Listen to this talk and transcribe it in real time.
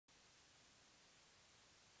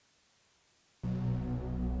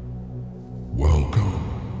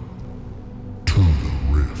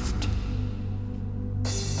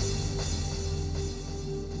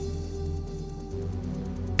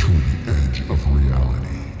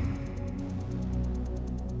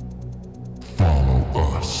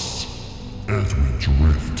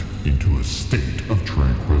state of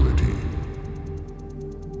tranquility.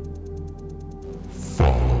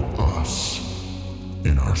 Follow us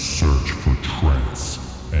in our search for trance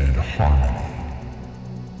and harmony.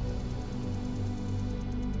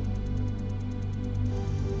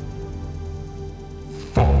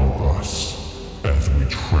 Follow us as we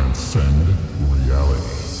transcend reality.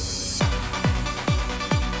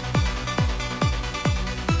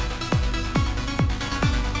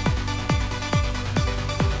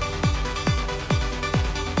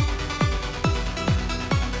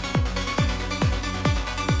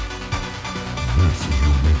 This is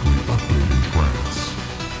your weekly update in trance.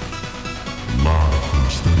 Live from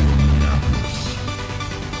Studio Minneapolis.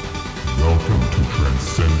 Welcome to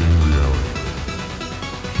Transcending Reality.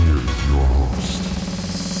 Here's your host,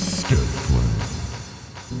 Get Flynn.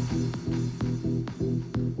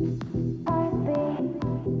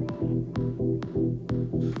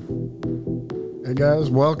 Hey guys,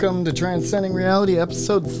 welcome to Transcending Reality,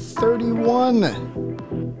 episode 31.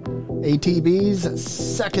 ATB's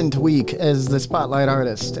second week as the spotlight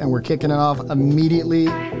artist, and we're kicking it off immediately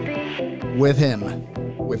with him,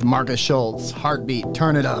 with Marcus Schultz. Heartbeat,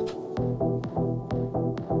 turn it up.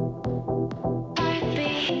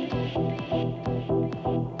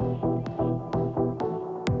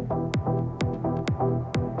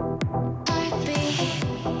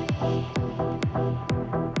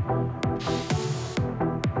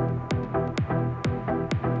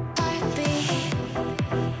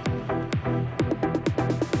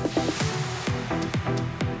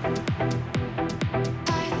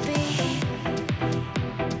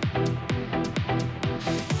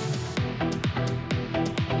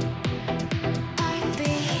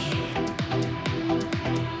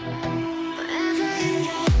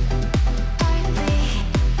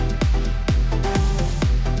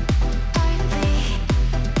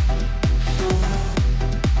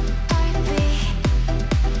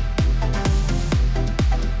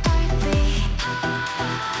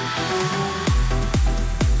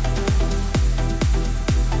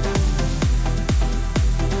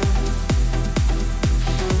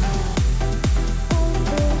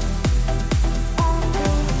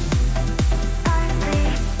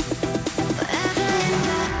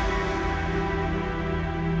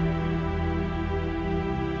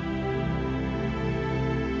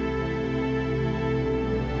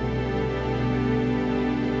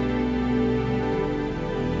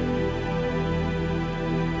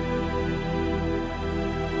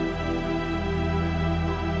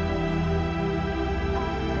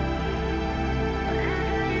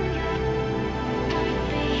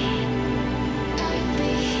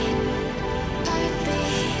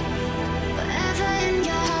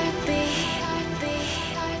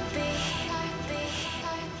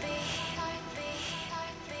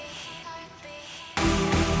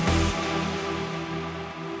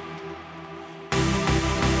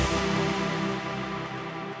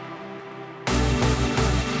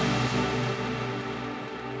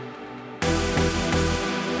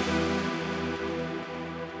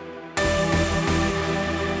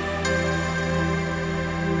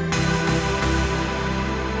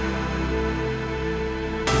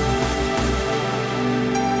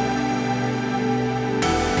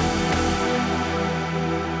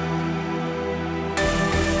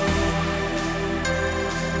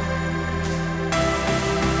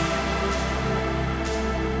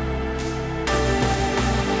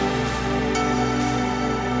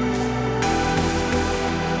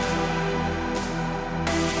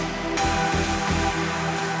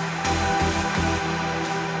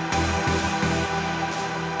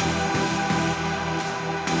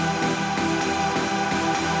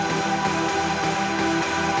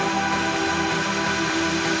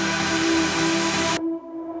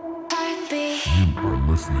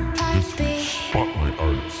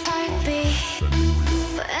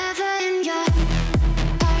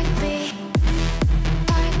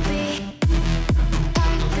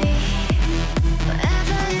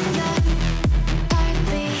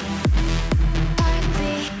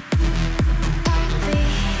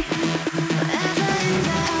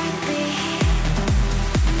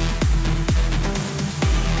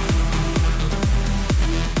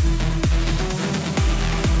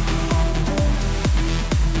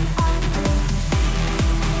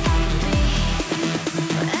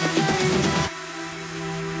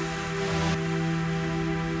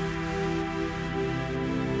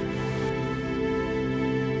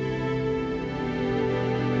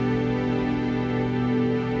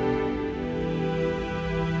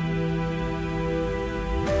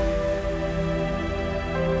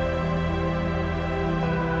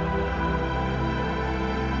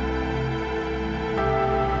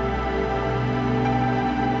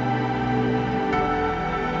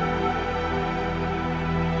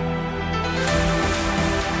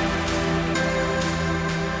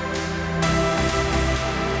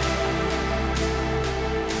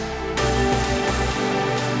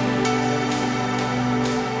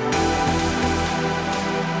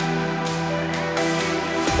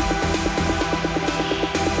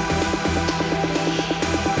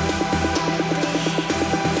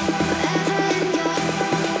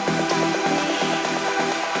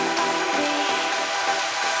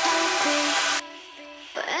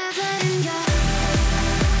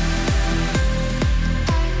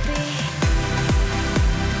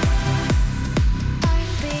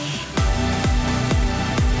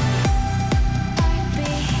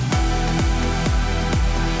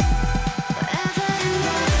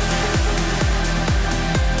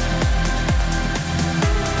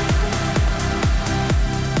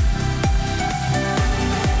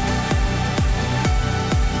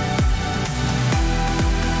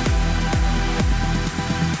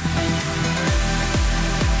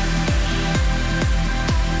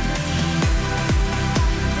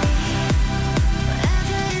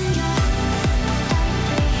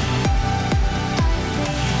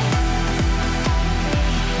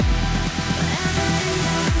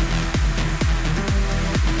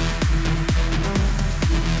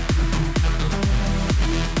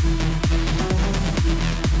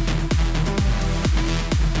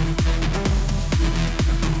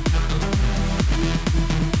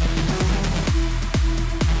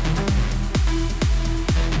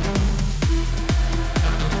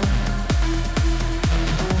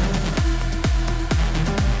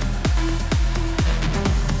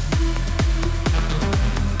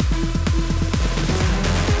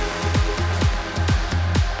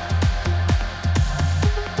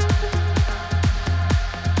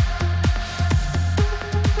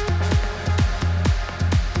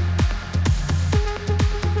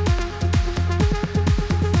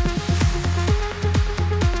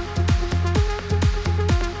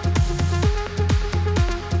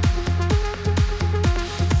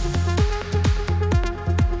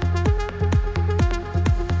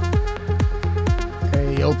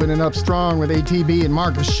 opening up strong with ATB and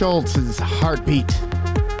Marcus Schultz's Heartbeat.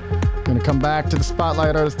 Going to come back to the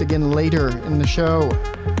Spotlight Artist again later in the show.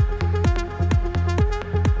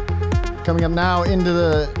 Coming up now into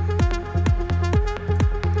the...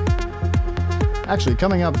 Actually,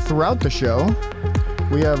 coming up throughout the show,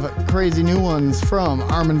 we have crazy new ones from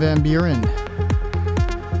Armin van Buuren,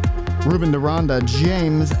 Ruben de Ronda,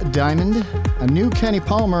 James Diamond, a new Kenny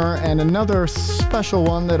Palmer, and another special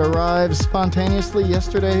one that arrived spontaneously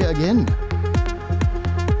yesterday again.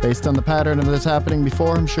 Based on the pattern of this happening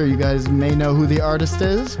before, I'm sure you guys may know who the artist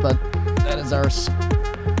is, but that is our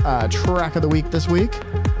track of the week this week.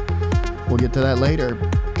 We'll get to that later.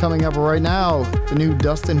 Coming up right now, the new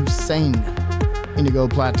Dustin Hussein, Indigo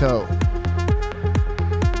Plateau.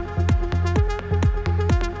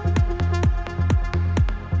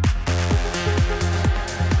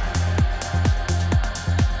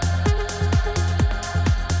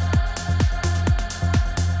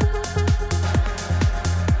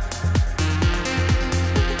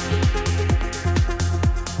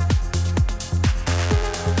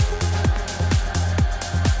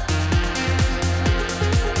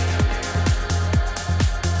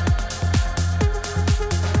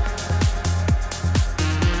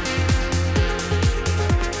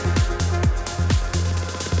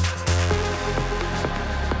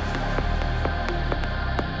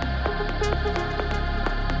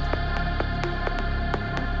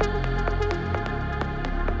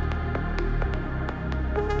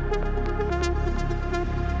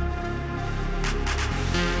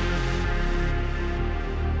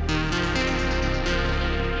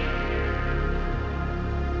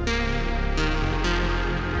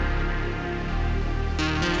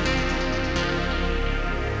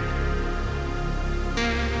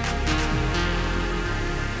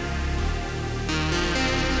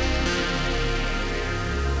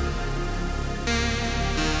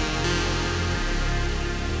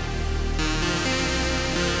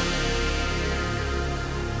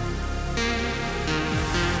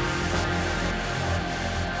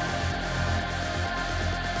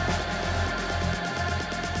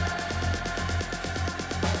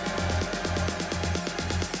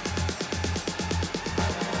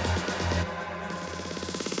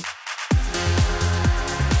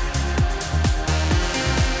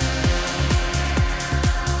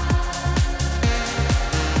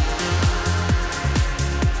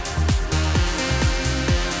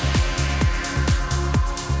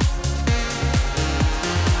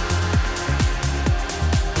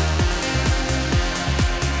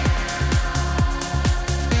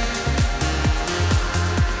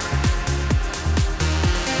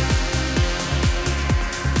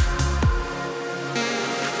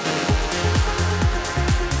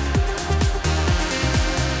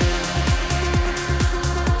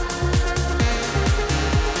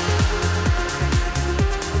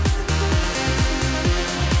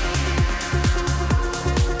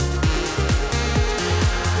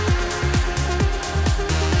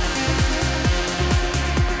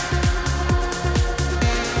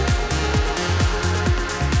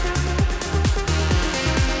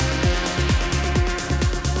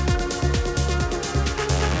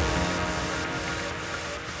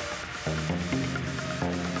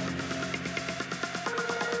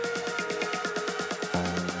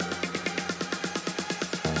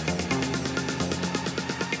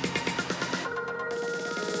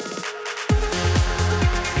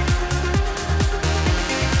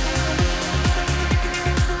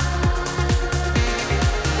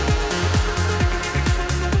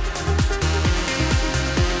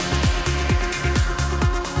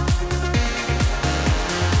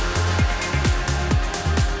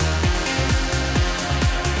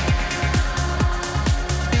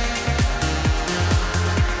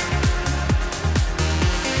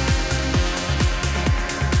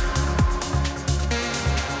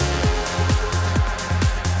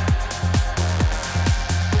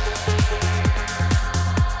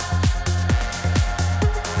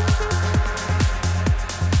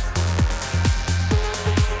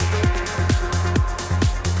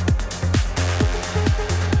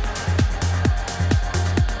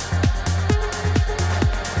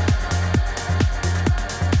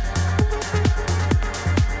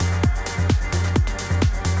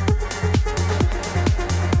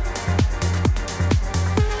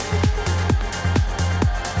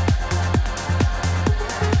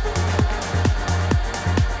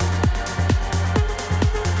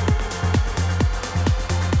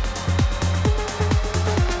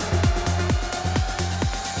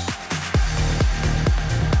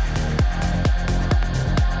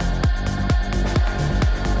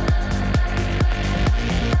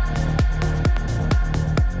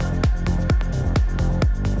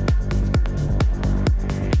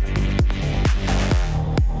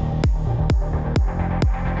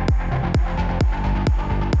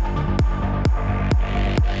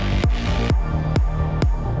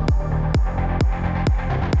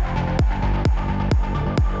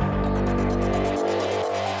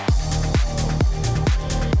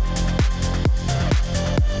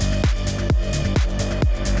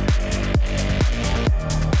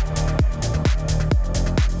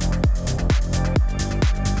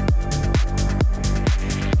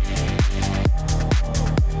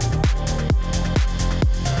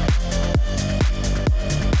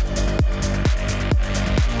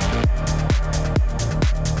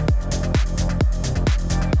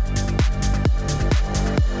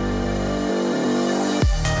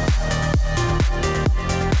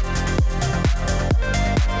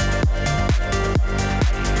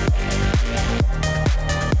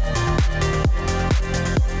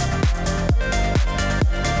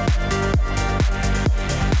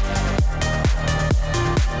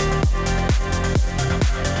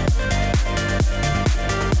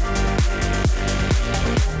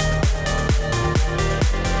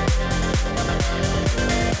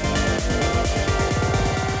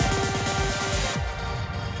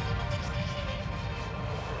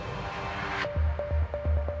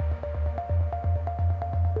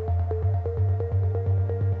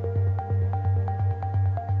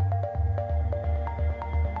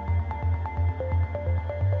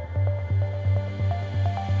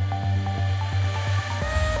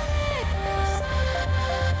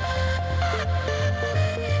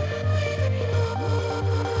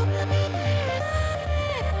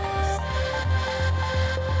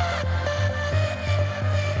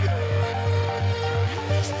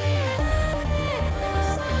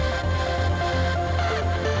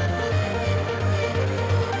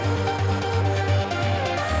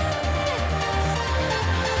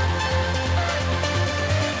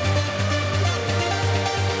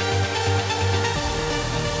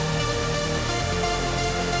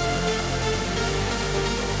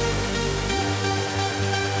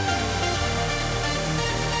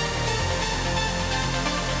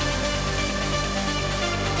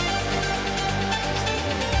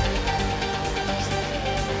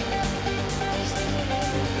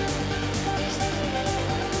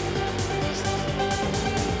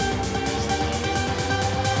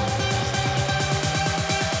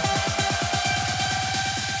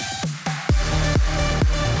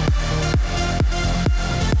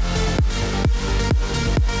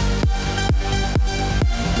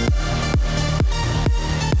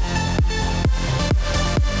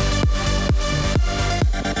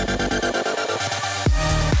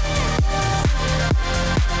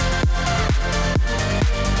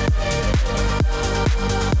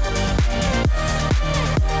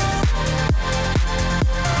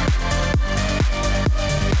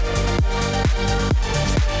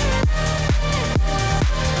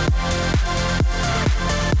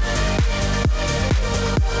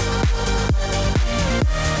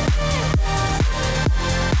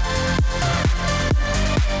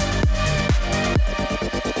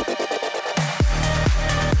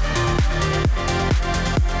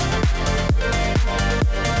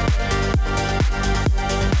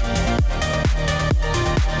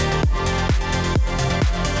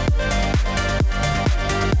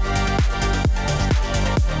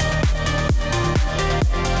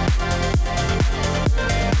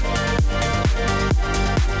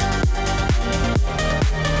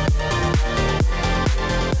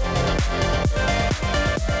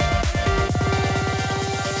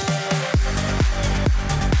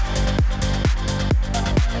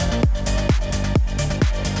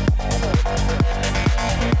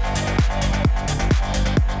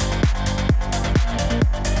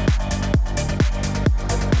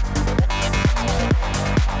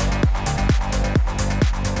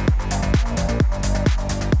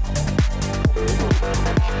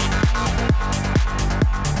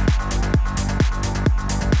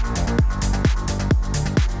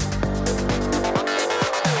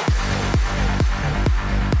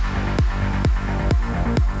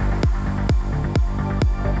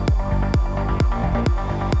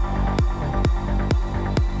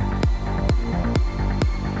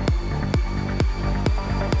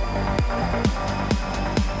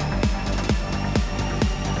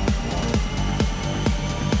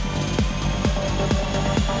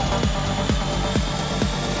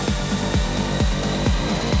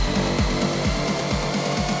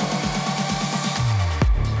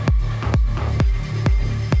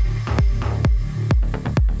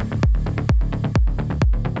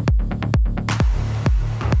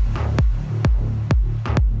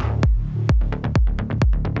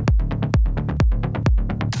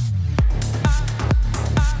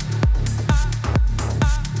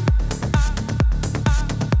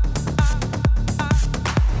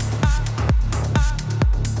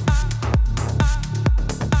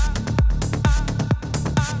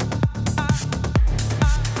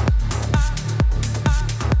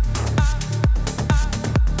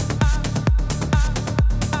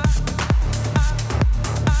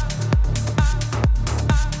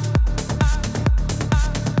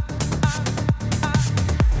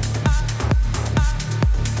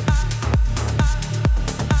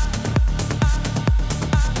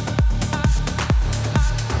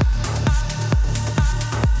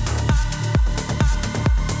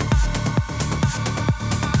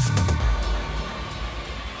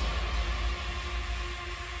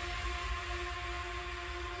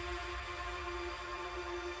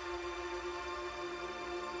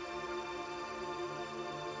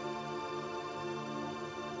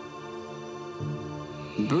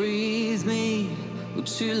 Breathe me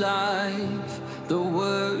to life. The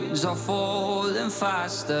words are falling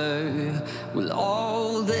faster. Will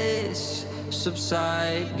all this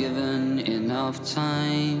subside given enough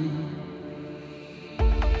time?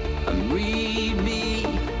 And read me,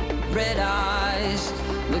 red eyes,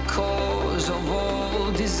 the cause of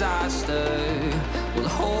all disaster. Will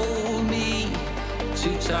hold me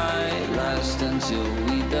too tight, last until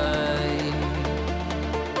we die.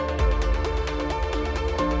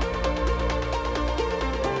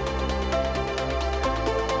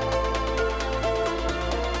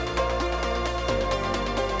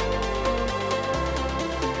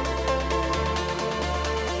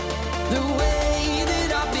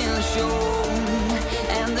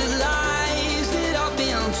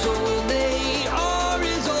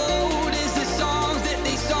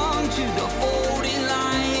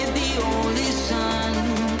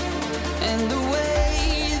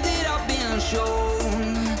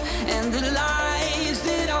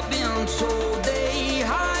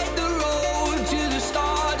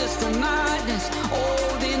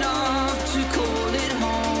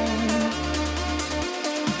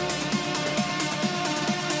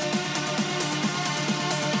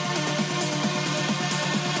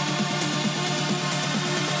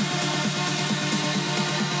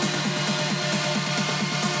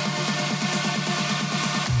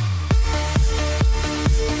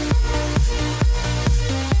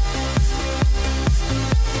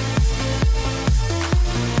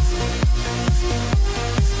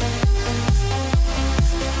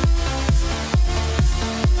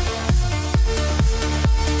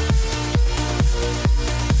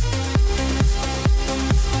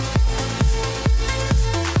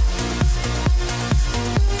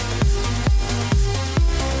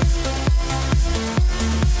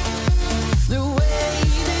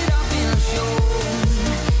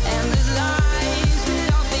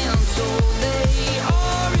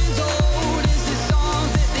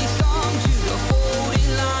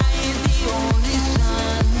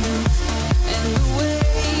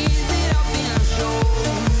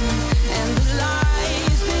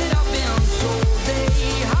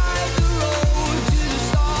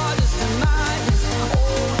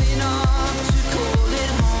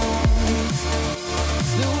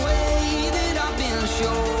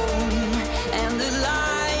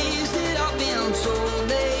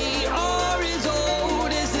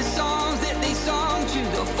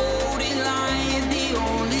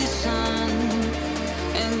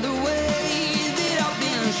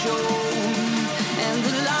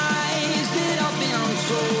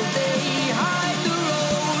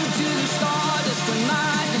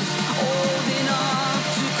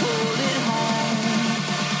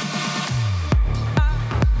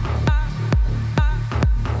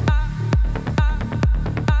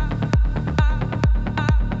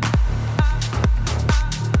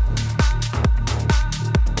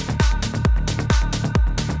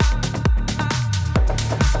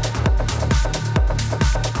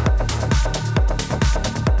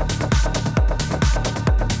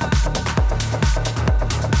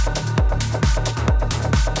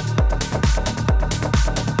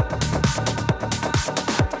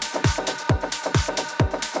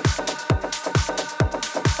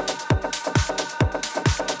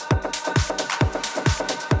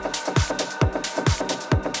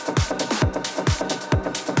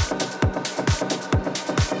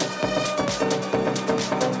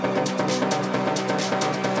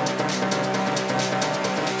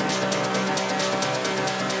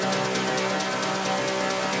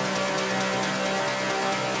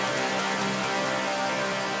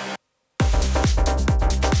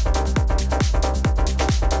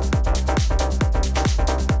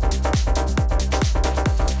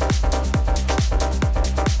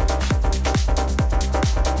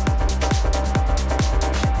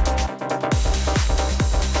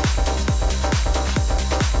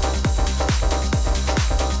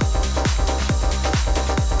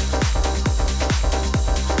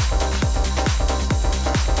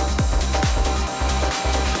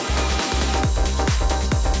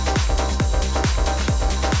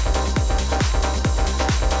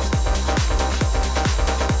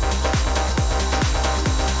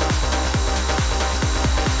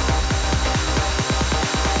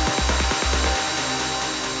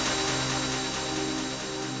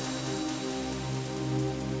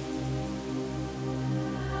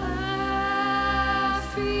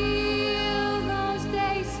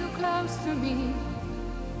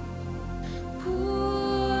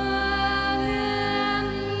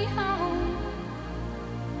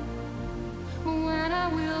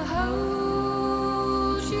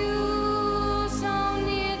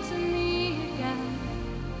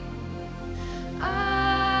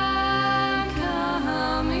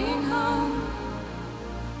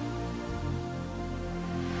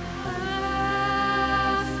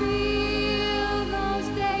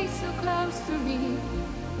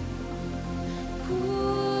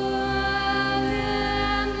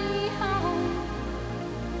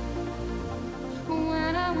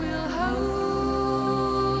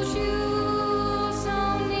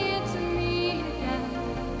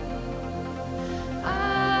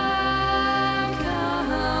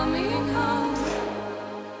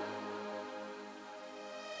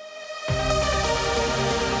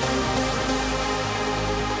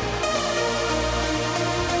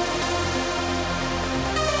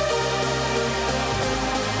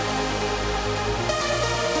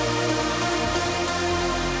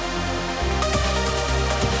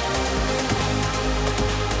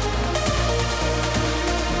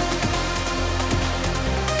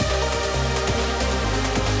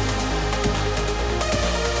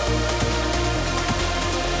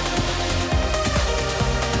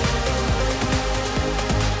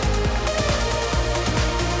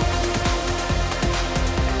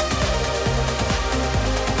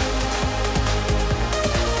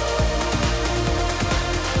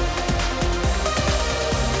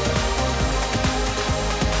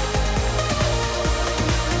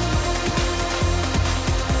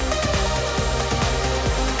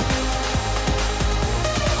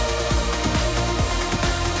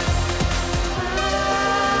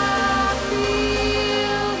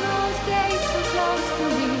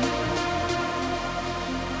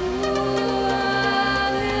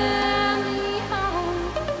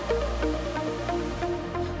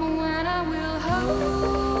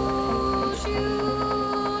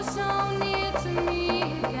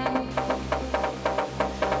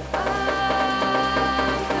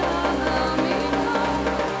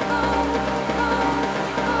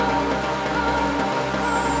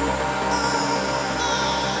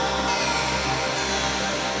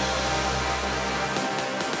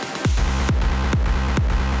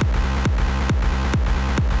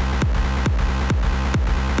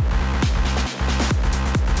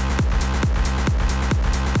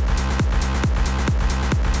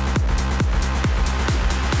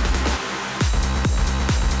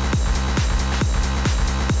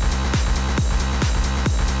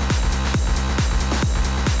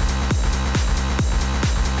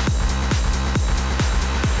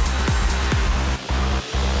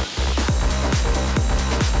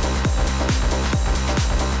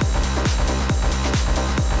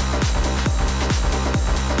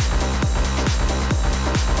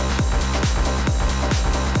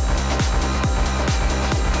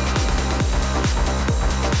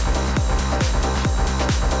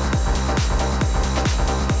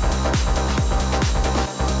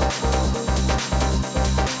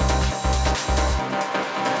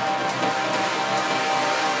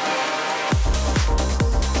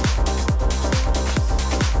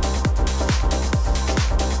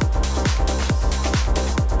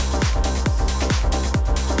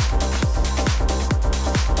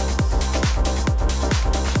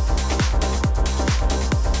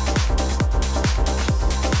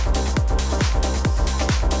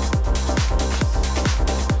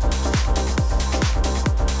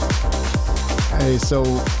 Hey, so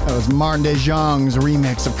that was Martin DeJong's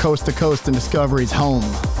remix of Coast to Coast and Discovery's Home.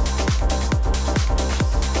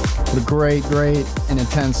 What a great, great and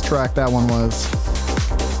intense track that one was.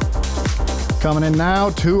 Coming in now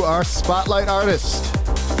to our spotlight artist.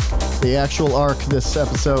 The actual arc this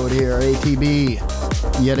episode here,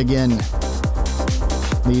 ATB, yet again.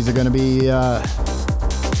 These are going to be,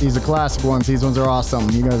 these are classic ones. These ones are awesome.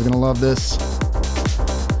 You guys are going to love this.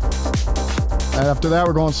 Right after that,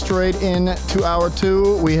 we're going straight into hour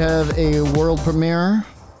 2. We have a world premiere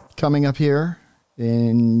coming up here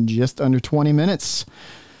in just under 20 minutes.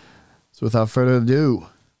 So without further ado,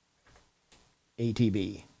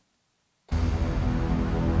 ATB.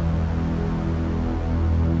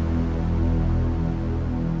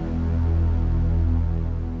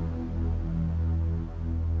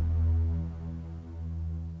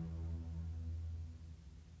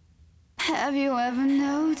 Have you ever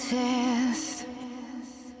noticed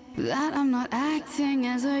that I'm not acting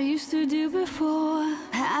as I used to do before?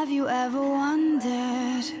 Have you ever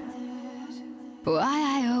wondered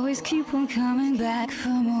why I always keep on coming back for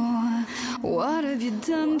more? What have you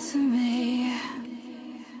done to me?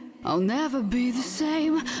 I'll never be the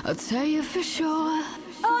same, I'll tell you for sure.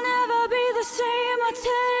 I'll never be the same, I'll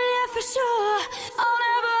tell you for sure. I'll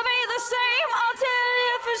never be the same, I'll tell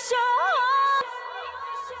you for sure.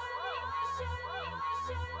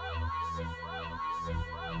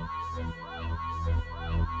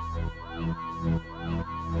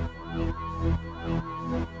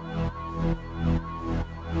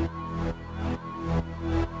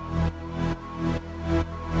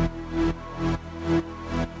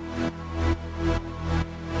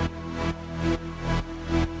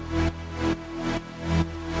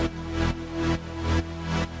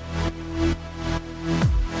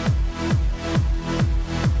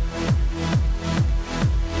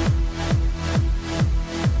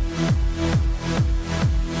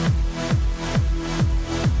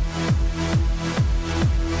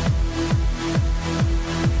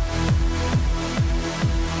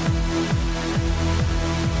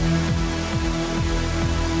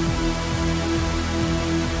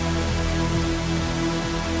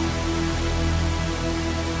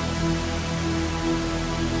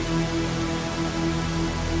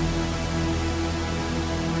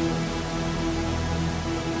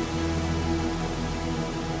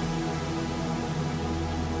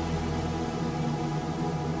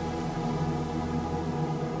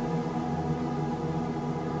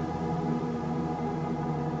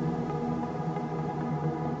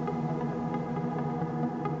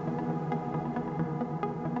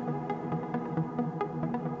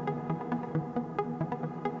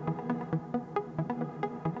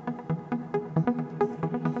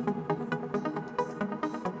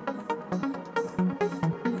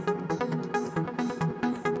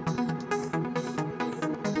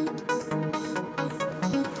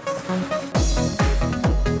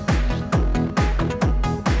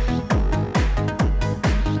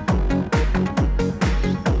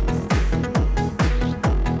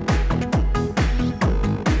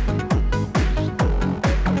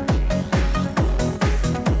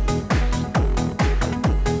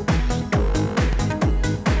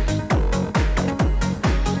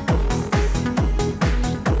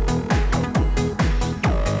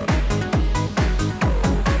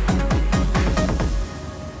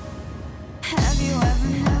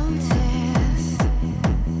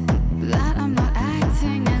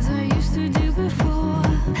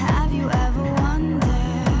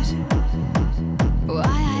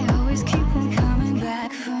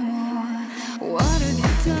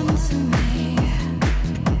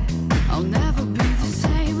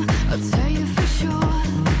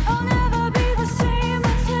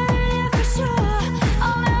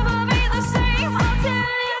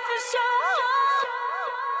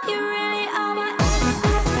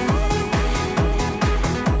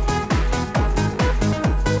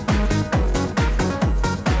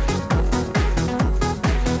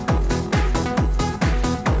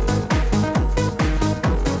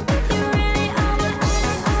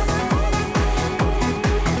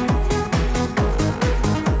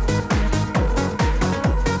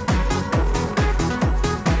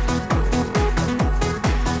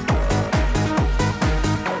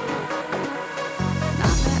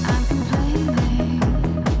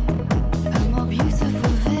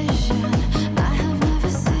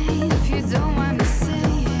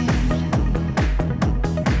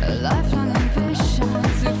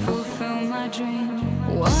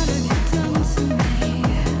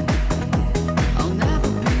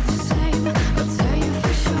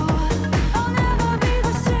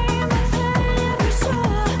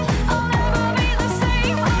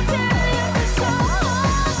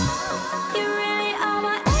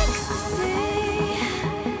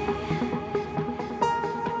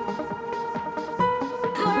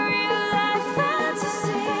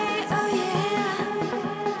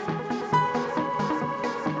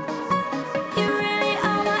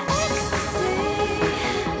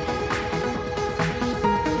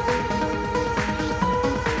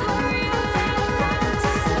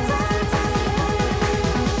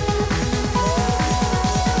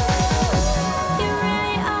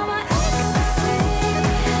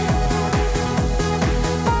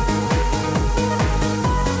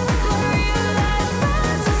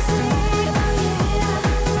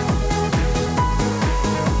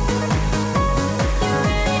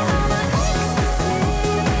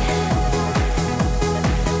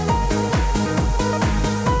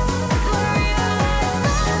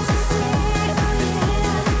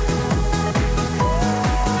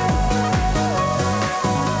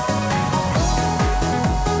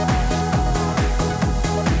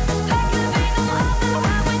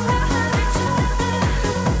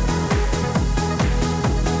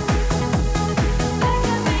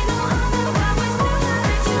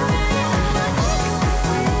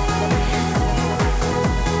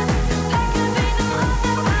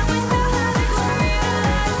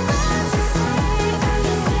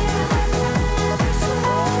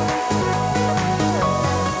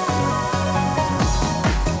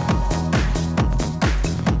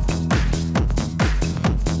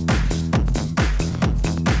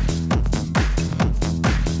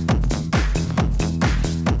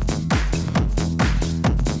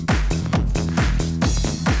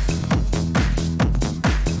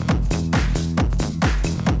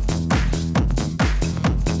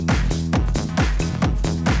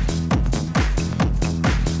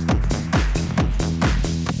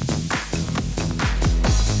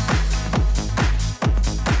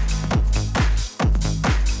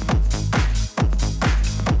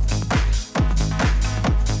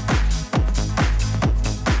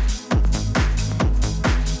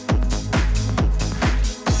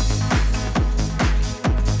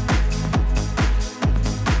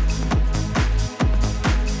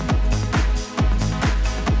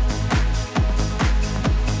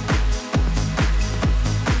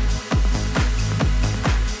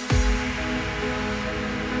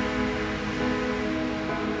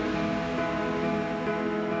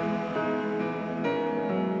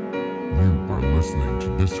 listening to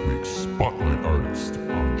this week's Spotlight Artist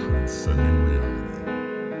on Transcending Reality.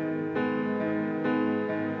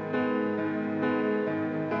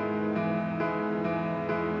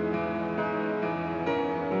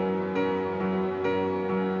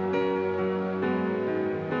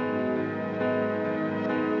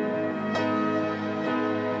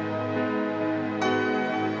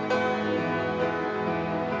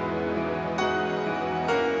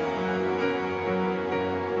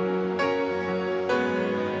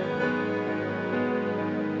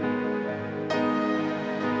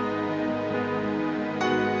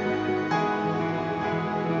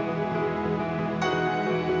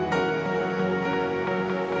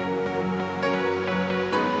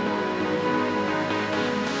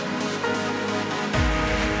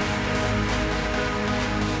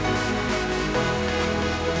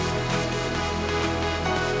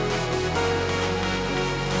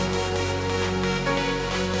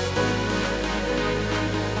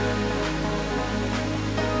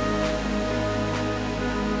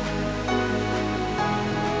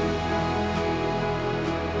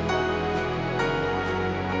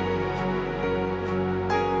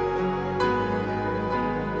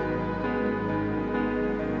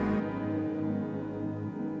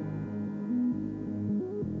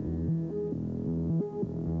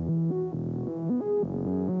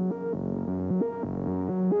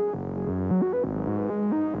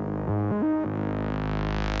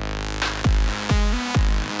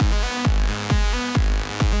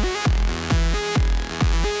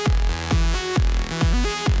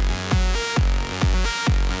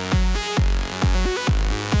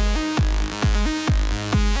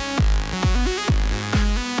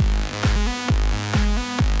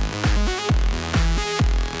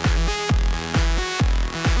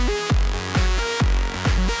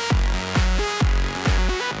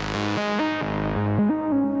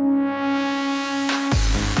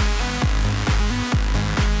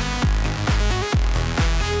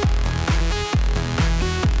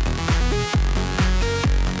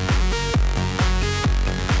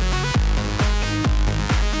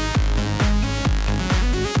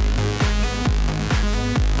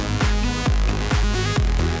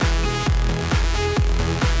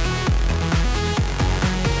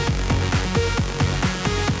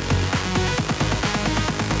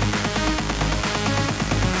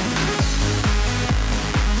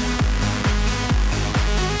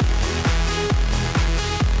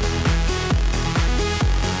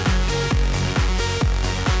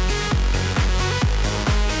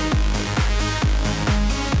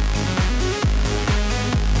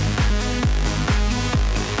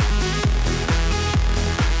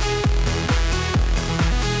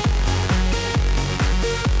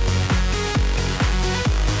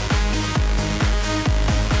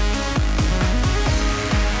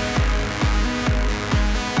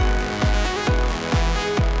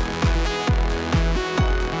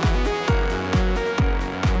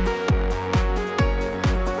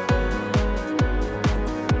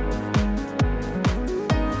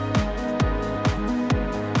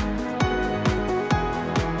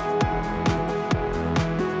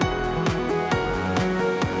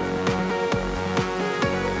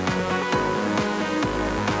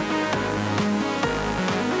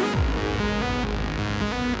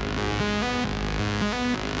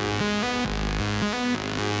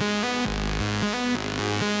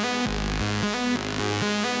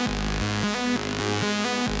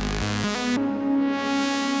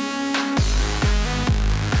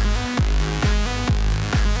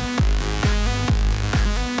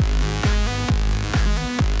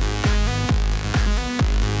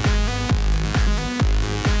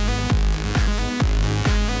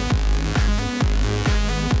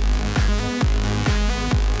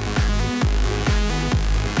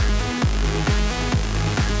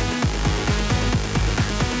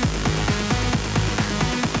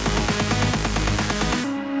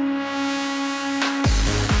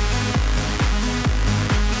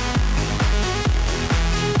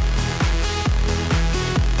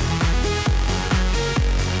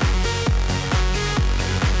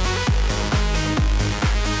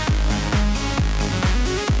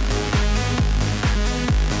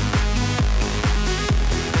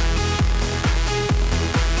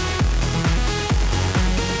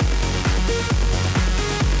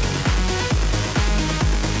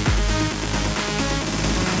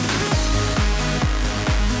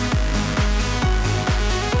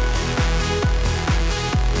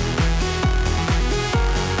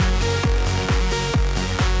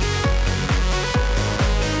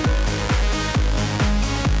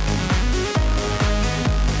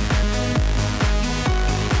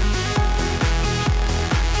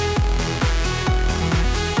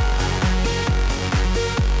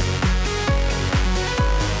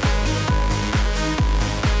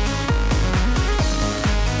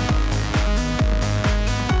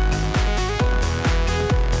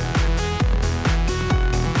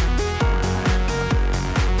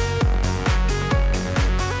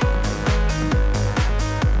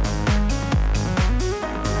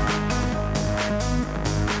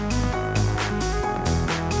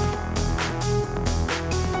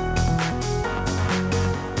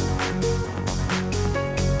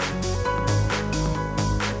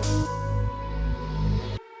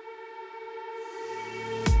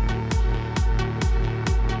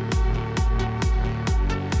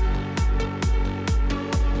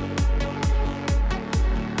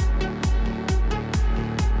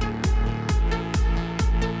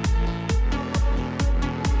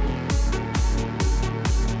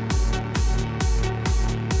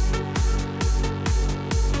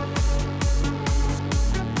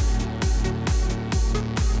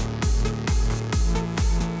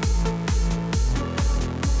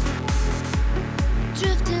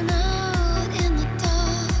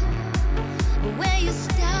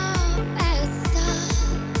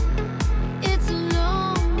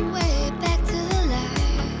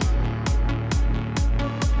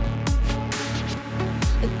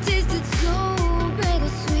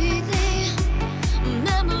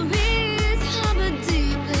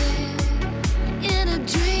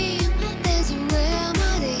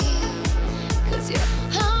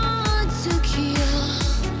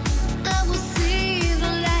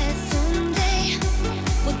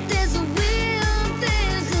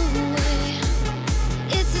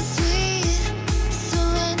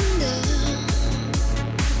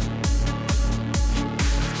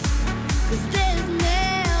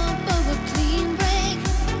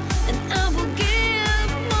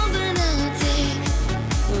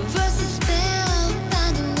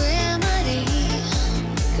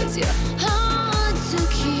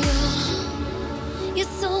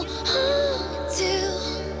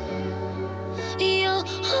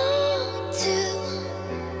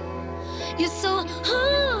 You're so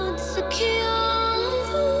hard to kill.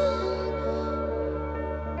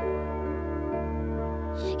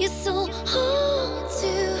 You're so hard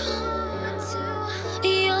to.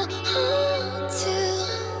 You're hard to.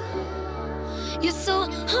 You're so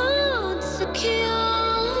hard to kill.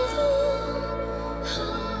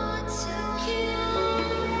 Hard to kill.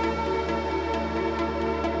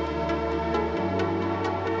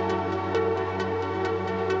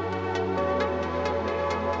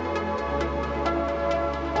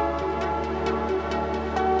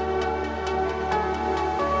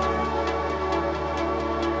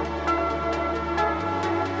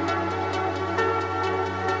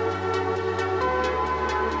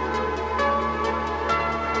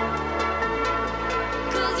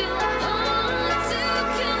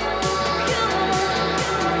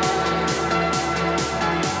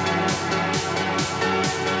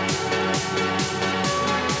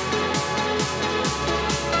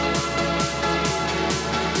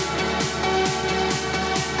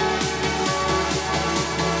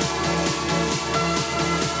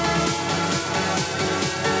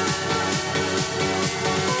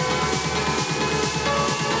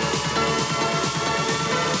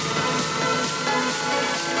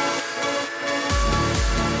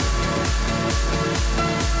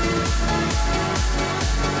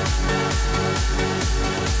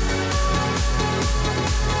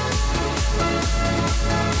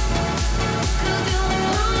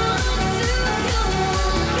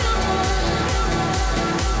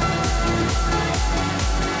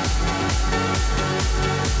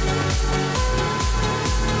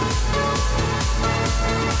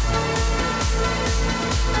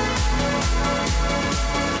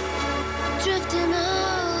 Drifting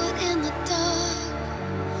out in the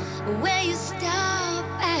dark, where you stop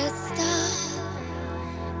at start.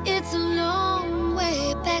 It's a long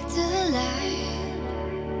way back to the light.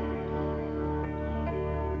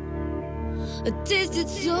 A taste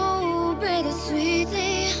it's so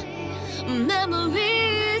bittersweetly.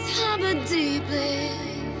 Memories harbor deeply.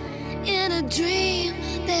 In a dream,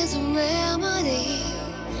 there's a remedy.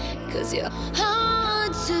 'Cause you're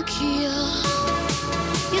hard to kill.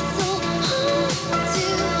 You're so hard to.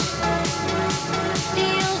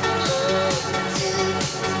 You're hard to.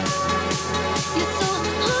 You're so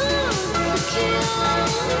hard to kill.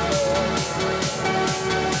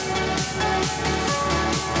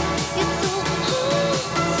 You're so hard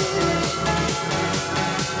to.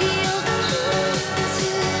 You're hard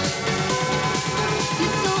to.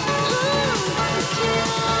 You're so hard to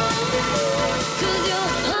kill. 'Cause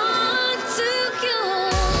you're hard to kill.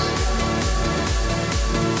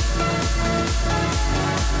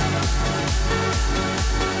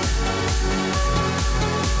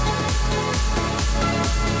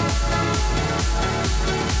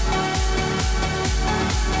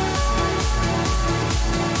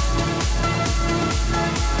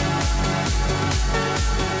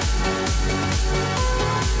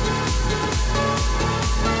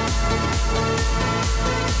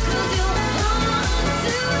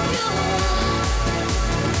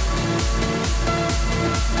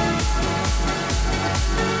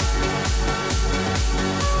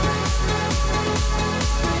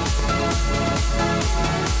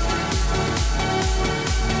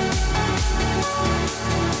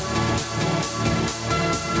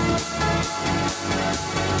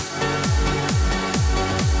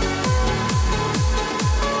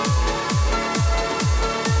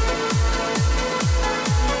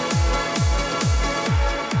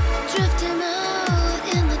 Drifting out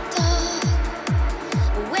in the dark,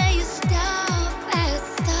 where you stop at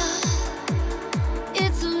start.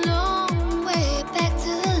 It's a long way back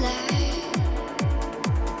to the light.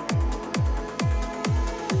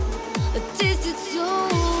 A taste it's so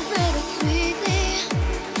bittersweetly.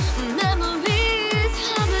 Memories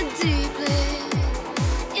harbor deeply.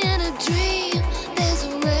 In a dream, there's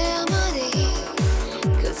a remedy.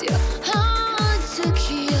 'Cause you're hard to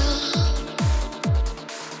kill.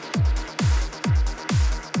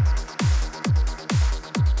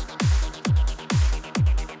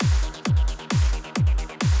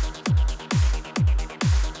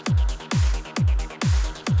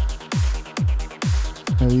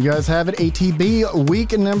 There you guys have it. ATB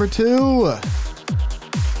week number 2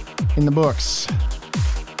 in the books.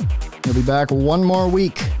 We'll be back one more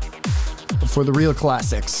week for the real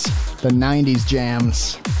classics, the 90s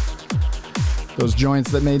jams. Those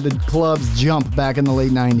joints that made the clubs jump back in the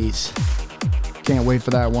late 90s. Can't wait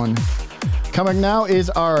for that one. Coming now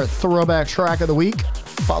is our throwback track of the week,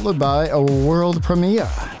 followed by a world premiere.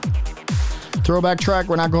 Throwback track,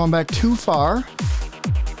 we're not going back too far.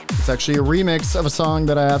 It's actually a remix of a song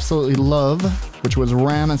that I absolutely love, which was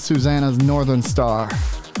Ram and Susanna's Northern Star,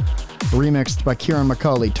 remixed by Kieran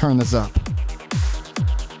McCauley. Turn this up.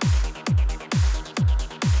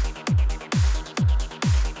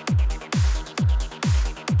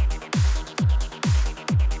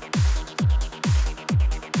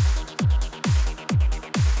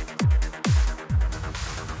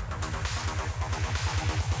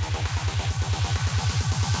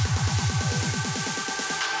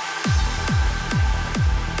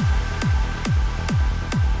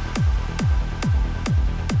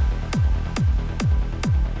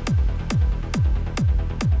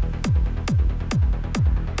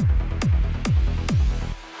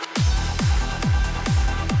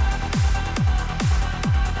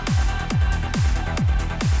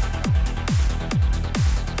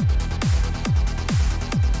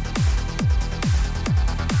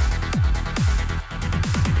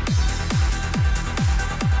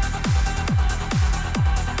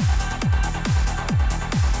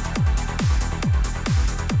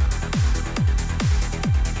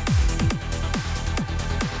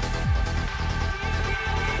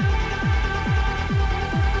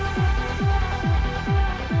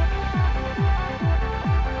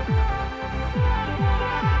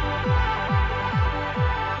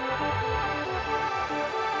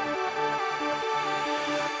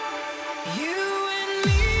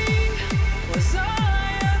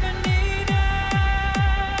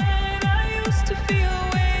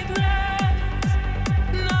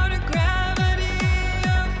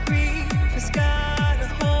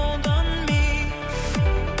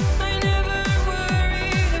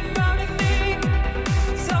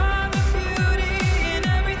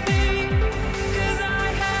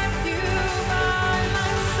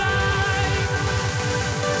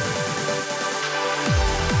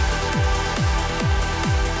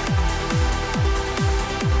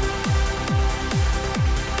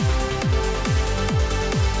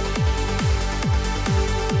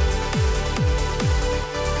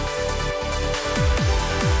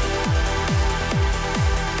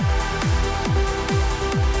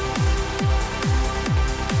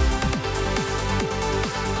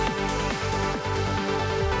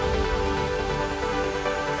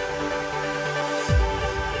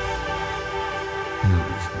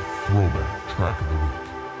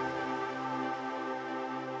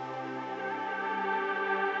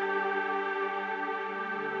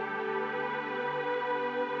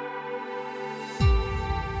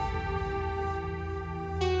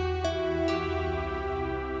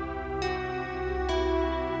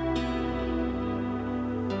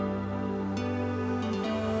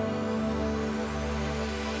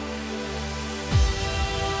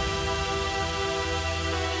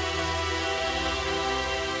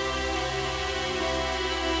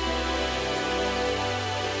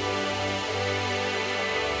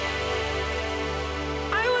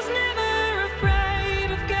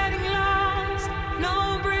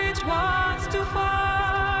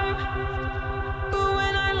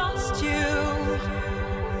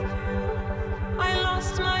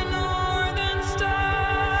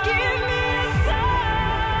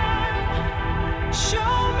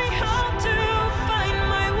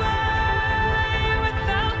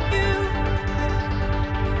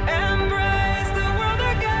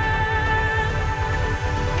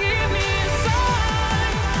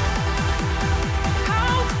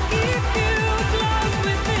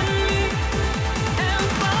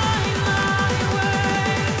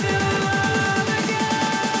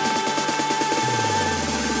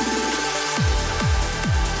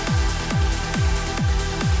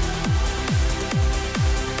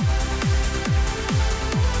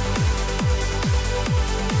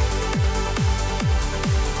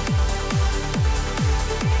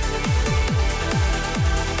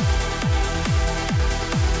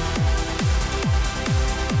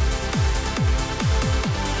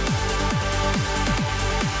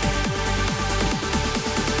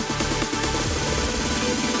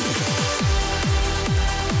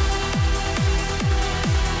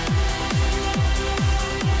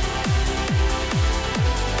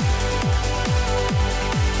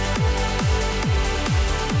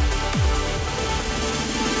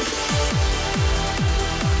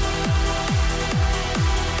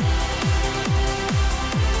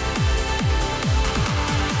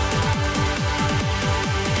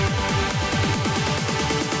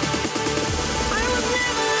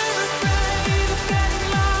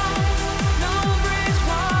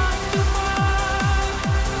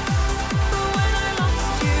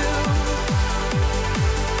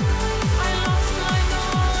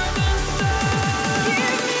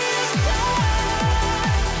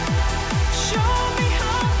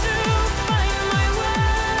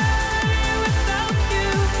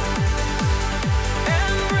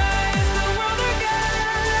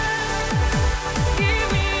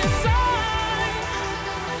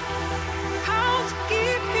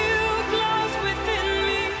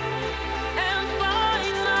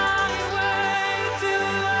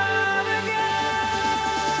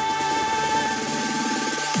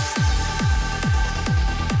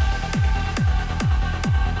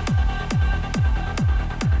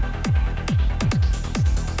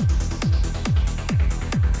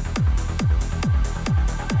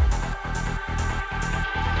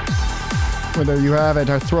 Well, there you have it,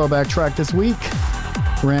 our throwback track this week.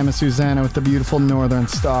 Ram Susanna with the beautiful Northern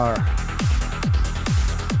Star.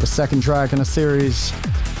 The second track in a series,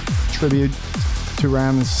 tribute to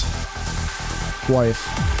Ram's wife.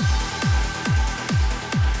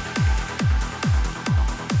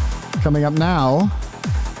 Coming up now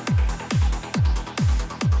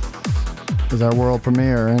is our world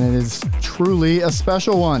premiere, and it is truly a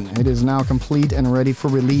special one. It is now complete and ready for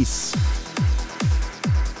release.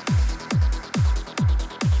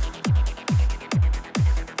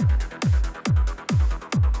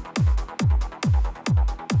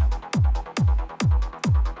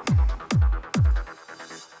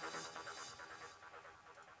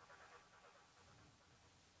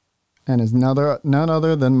 And is none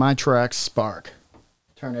other than my track Spark.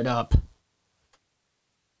 Turn it up.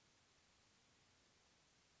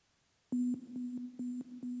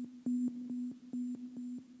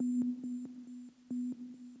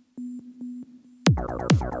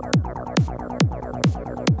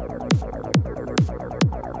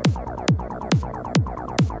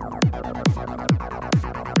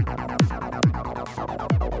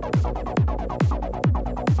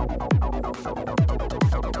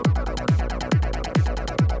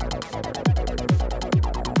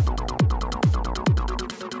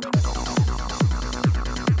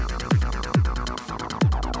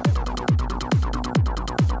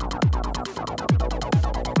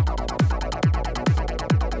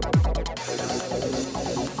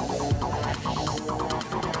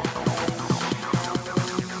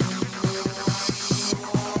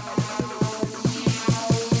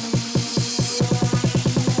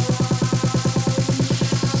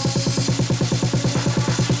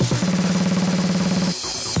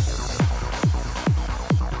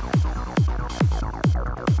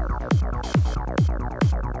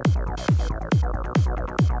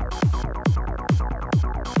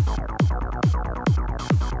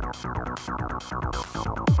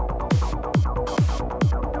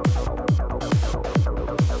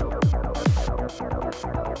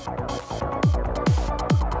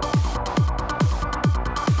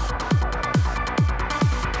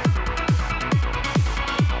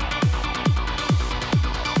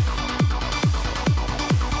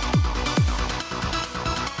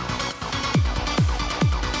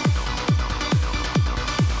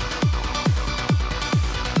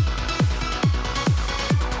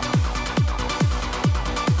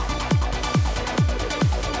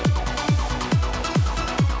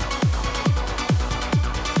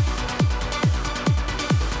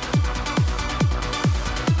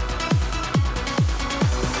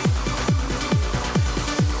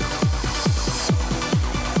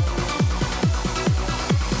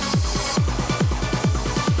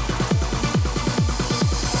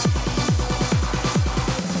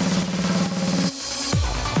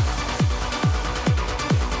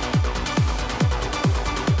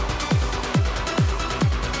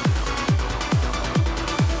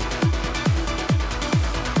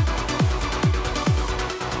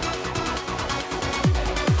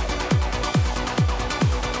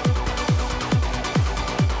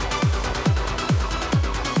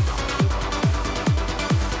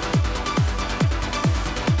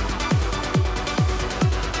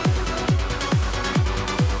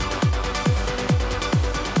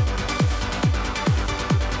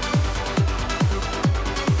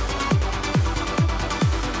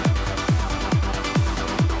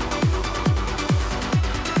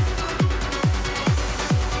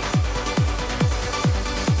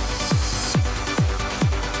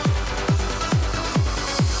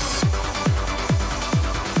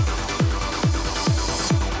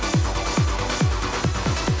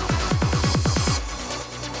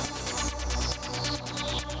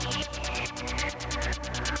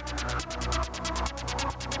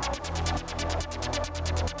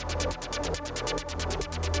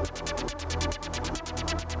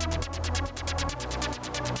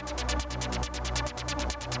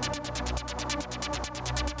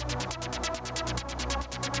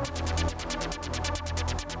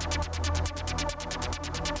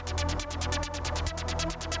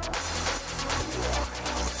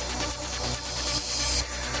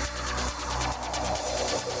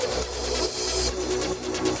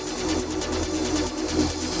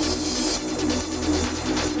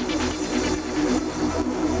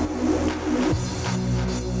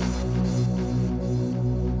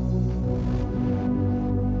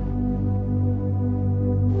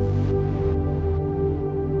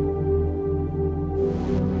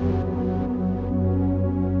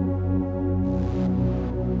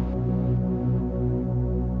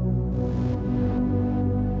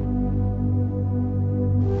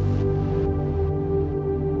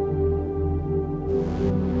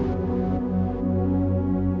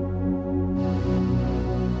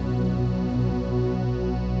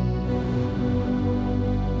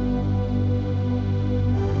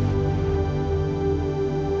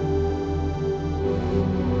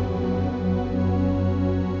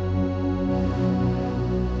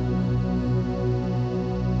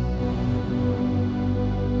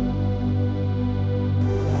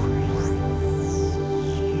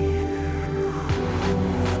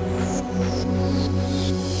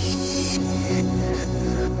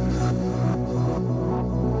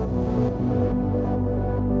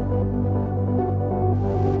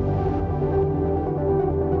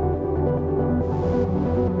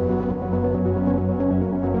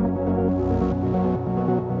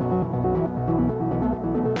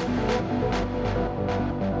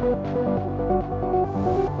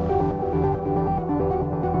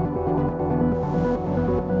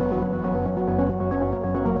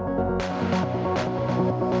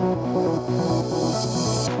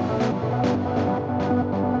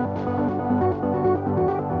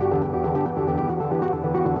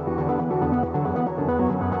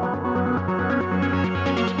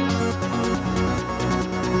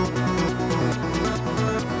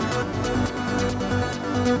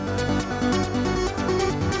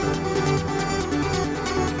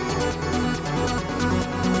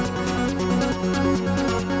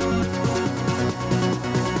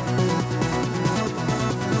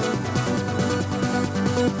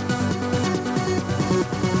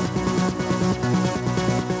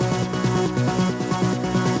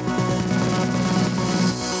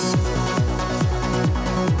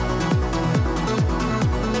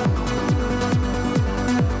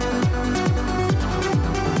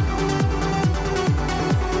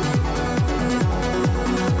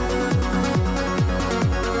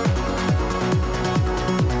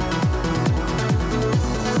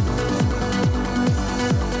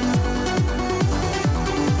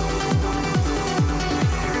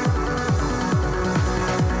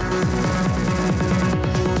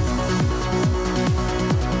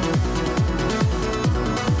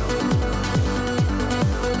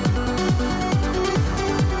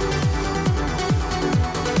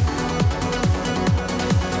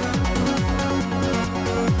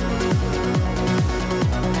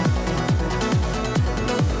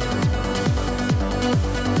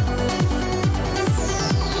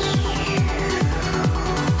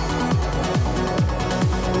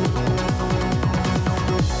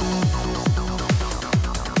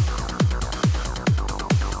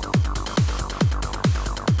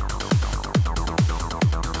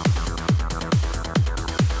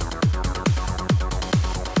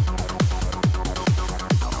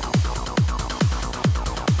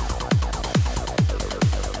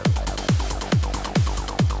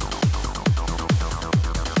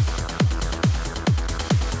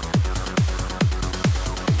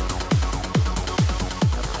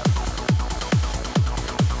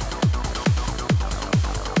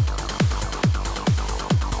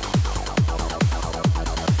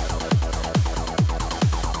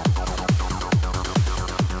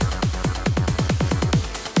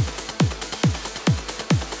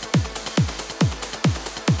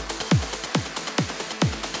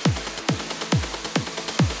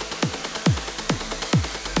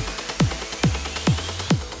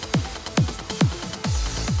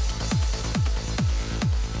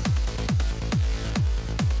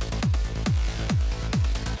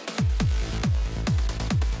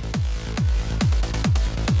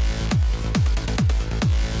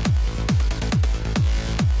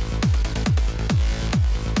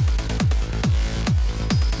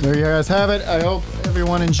 you guys have it. I hope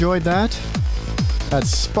everyone enjoyed that.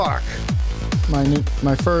 That's Spark,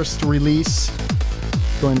 my first release,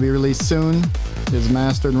 going to be released soon. Is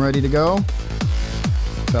mastered and ready to go.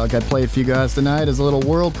 Felt like I'd play it for you guys tonight as a little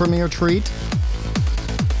world premiere treat.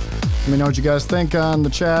 Let me know what you guys think on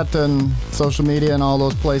the chat and social media and all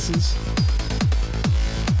those places.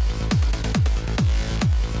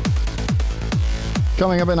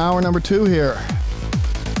 Coming up in hour number 2 here,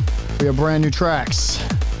 we have brand new tracks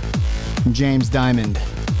from James Diamond.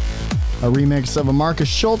 A remix of a Marcus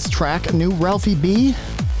Schultz track, a new Ralphie B.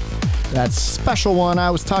 That special one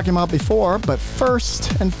I was talking about before, but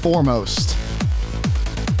first and foremost,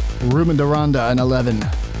 Ruben de Ronda and 11.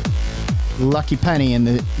 Lucky Penny in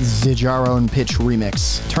the Zijaro and Pitch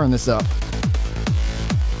remix. Turn this up.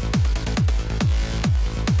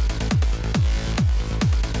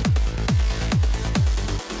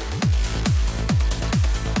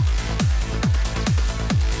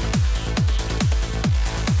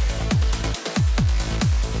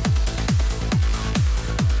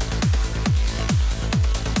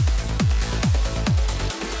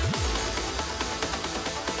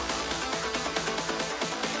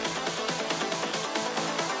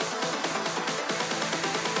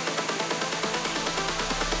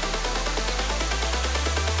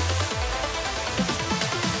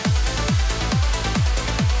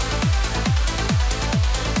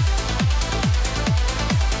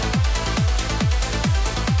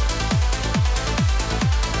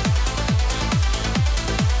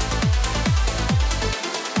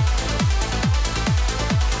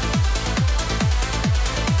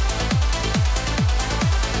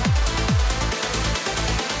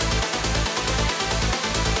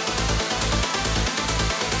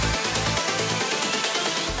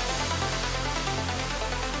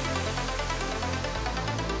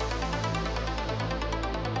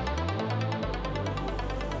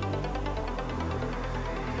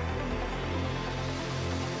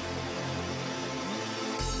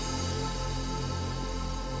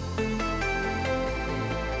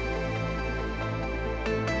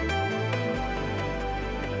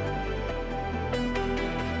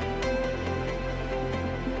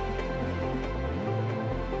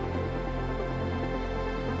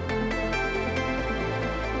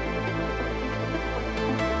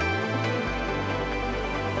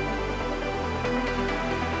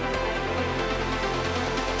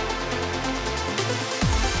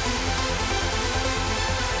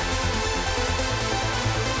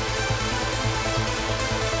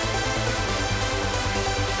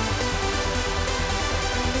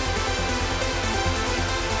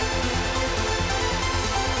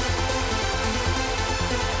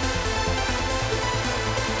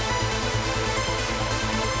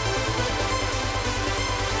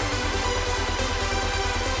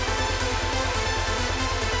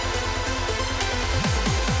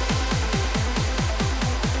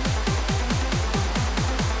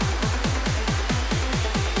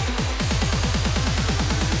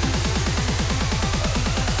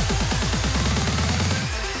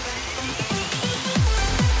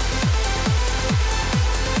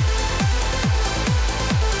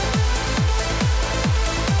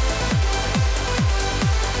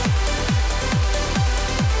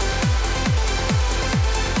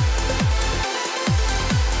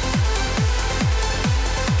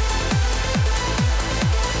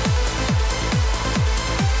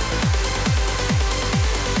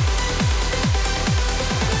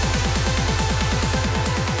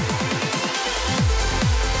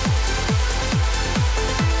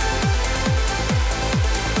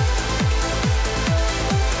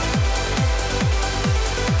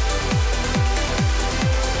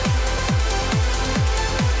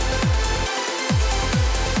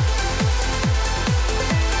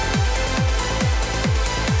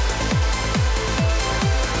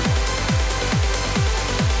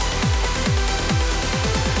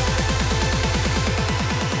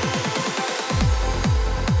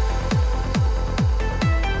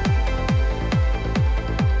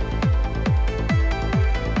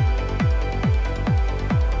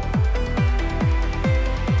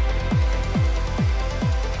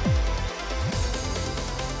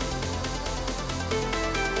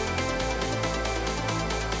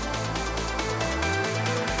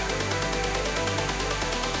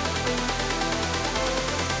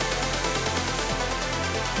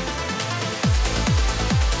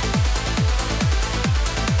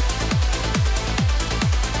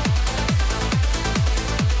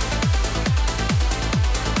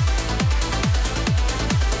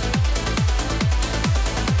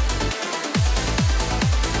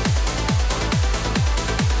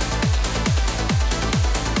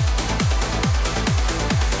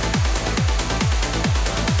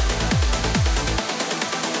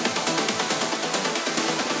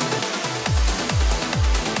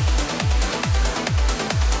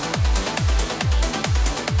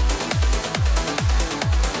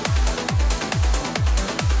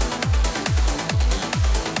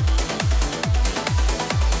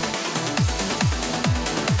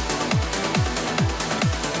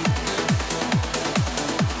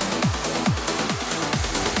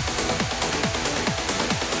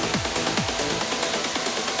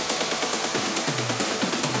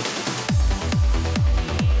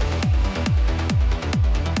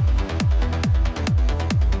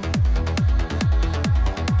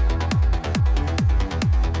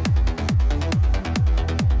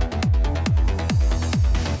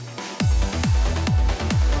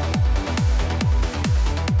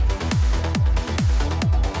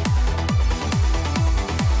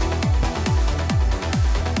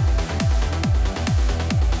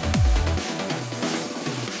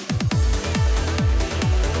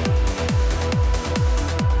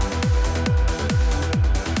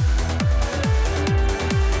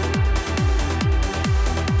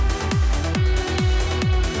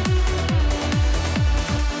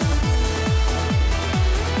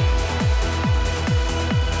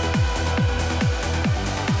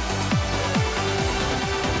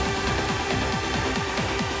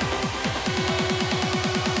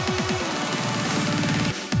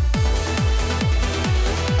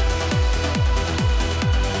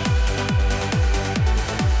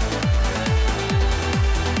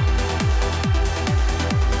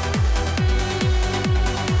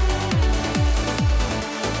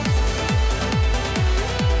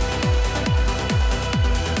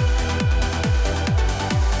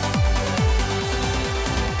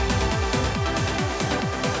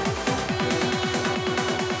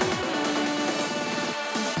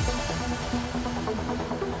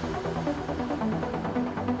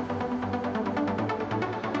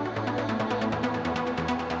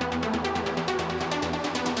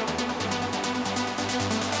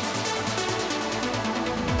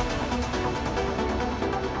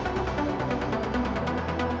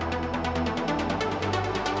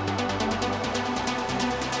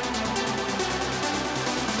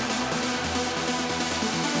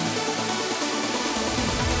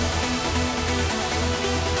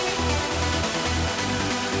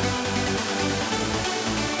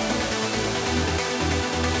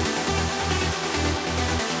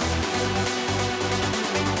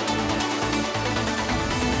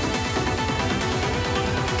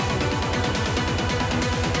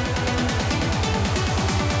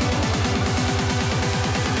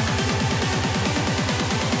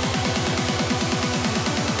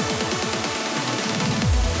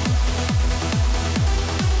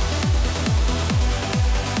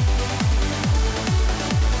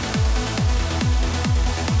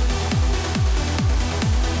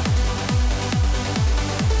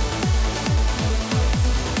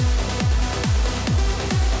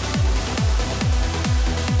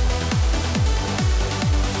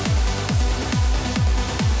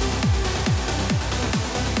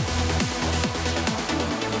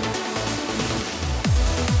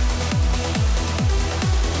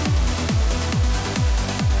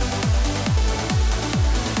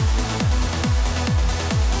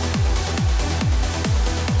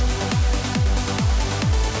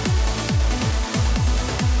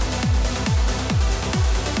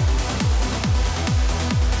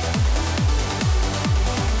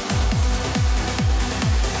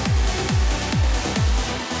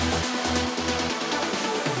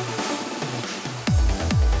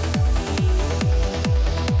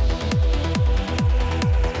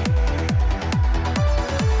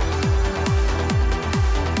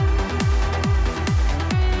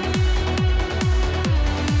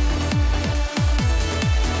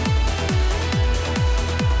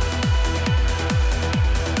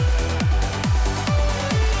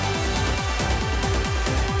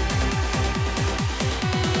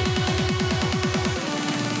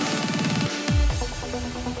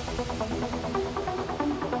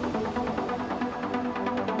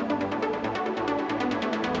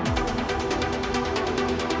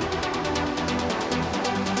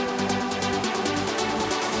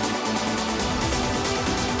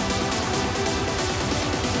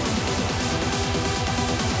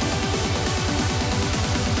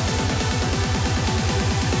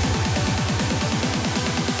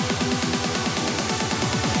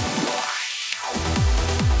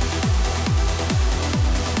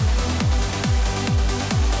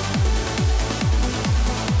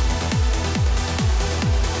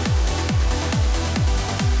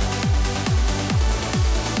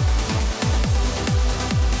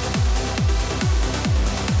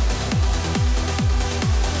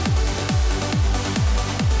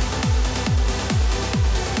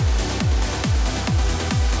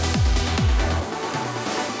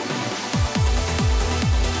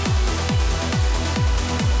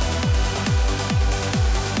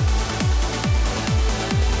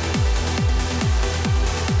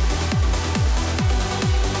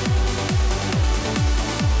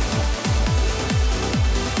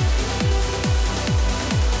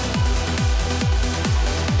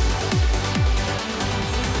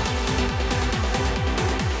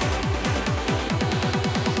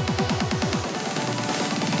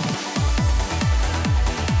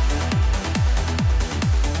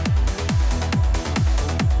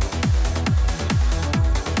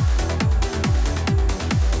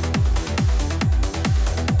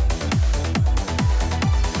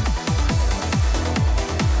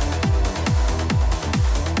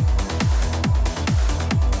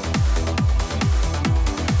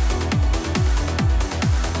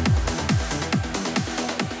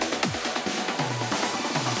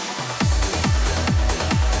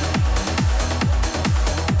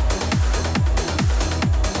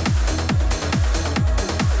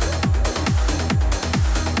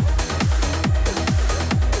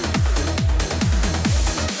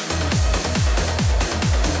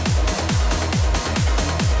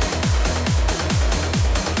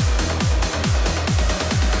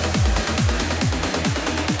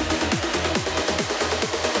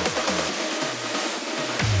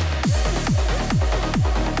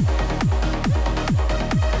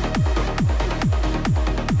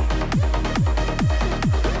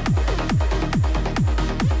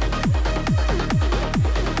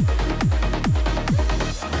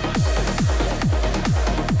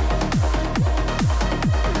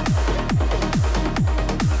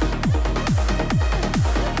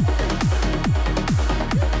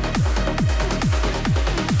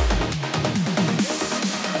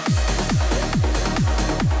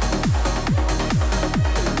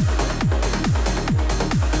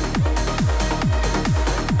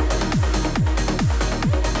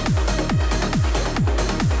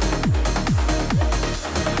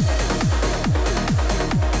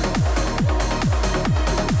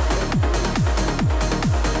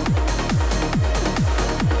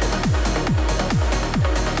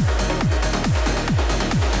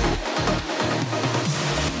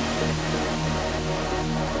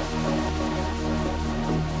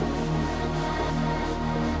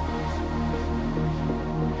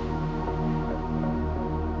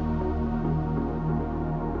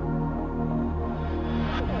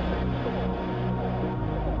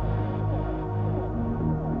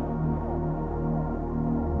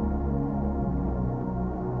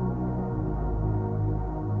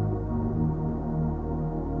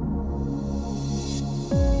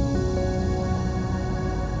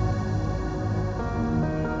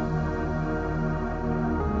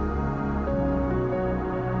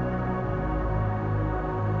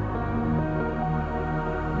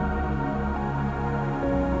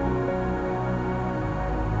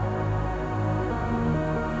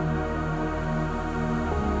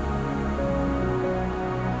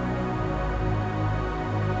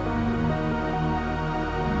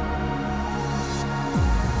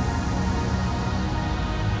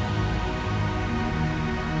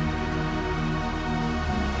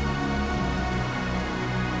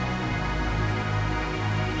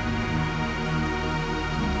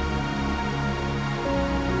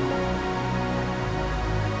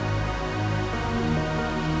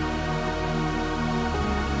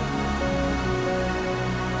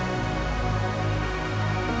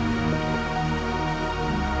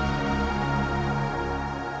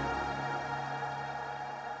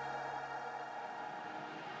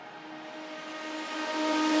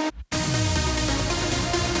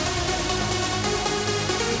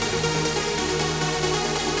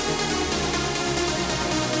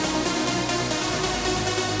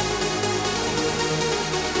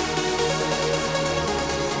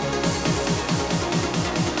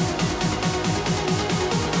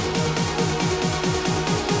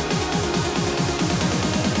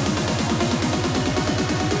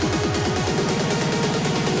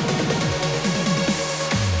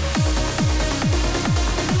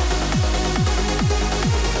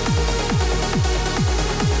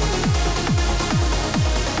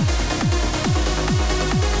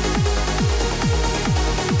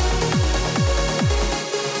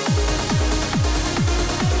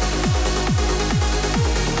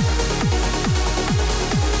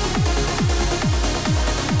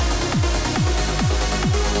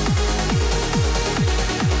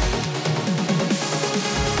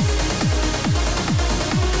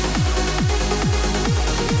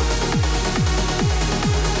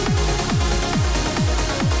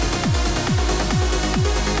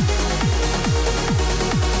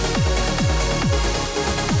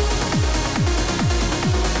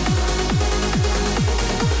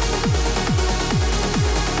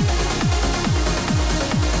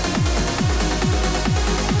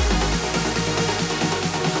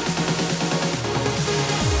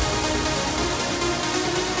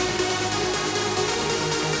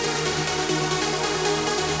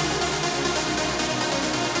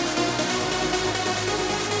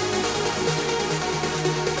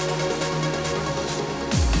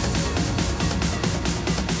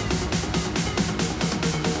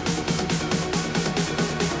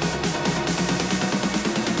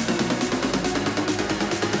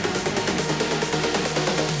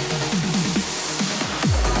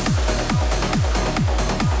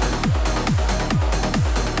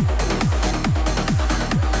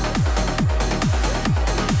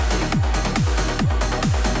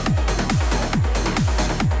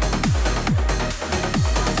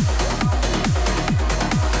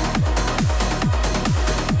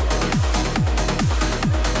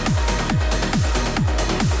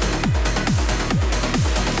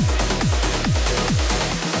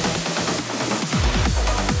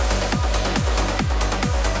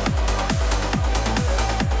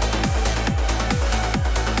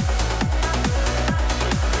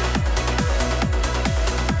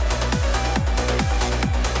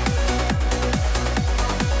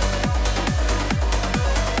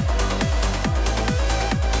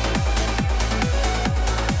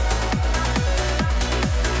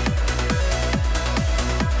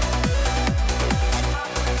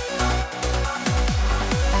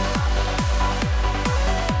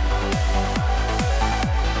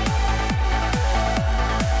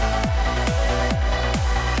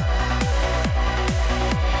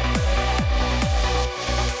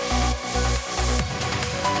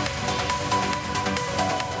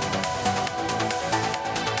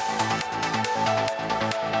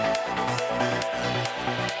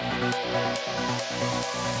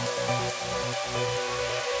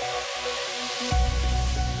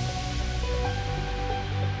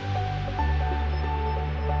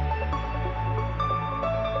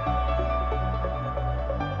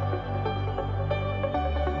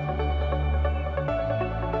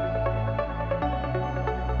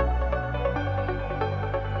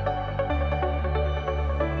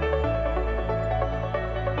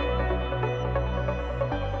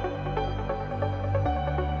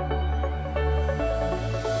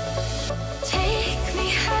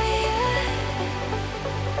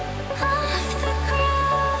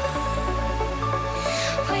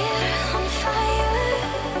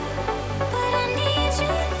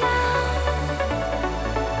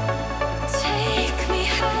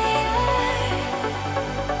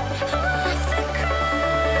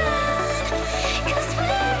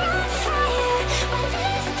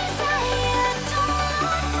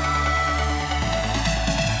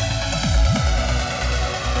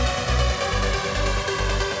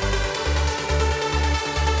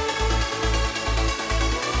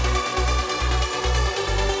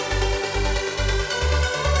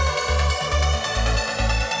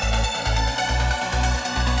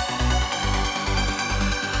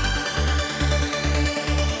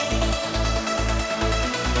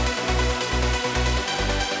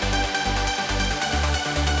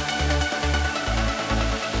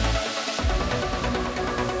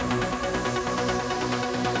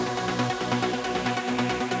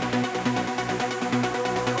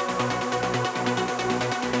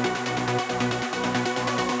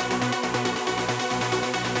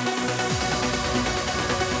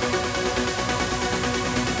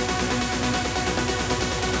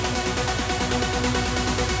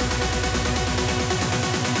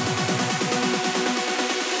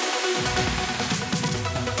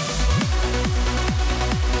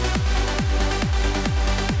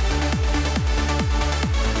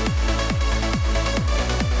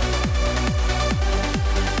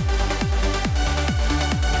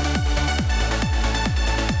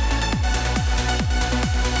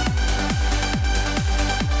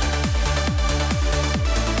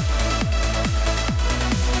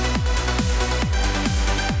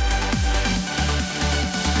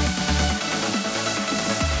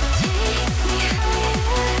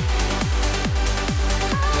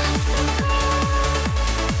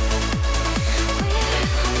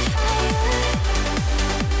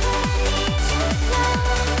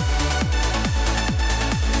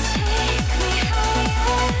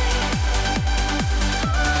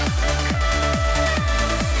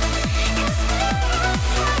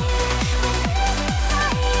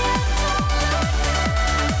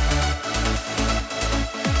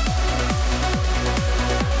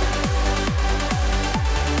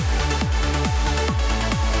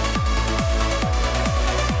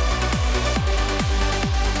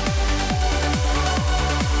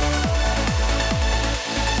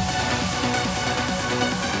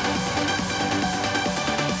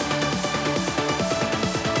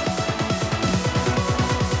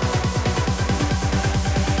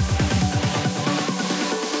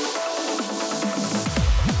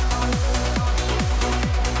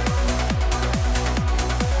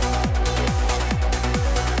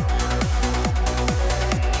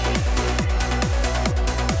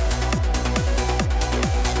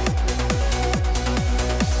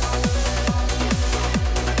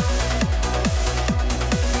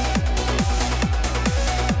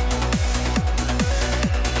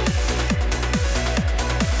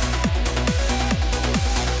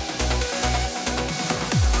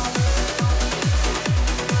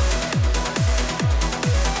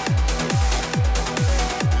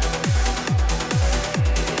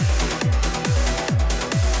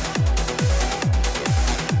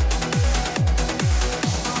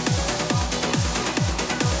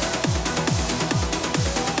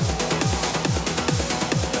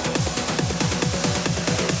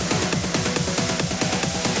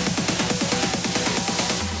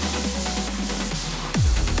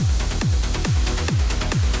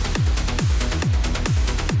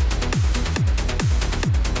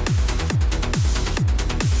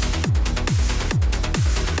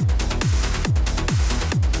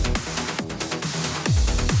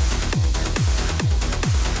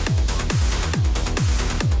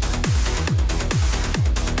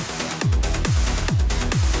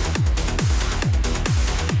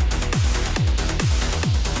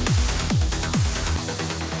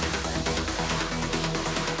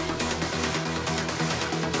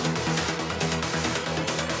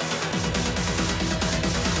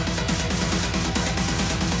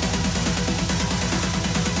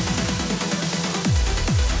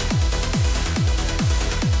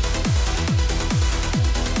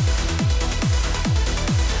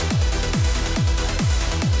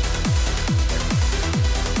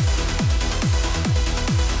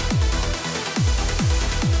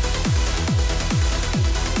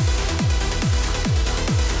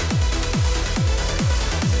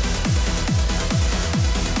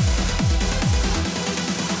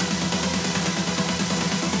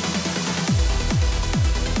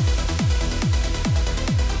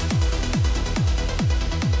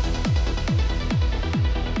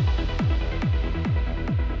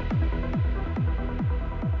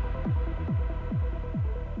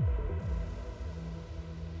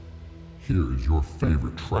 here is your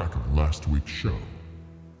favorite track of last week's show.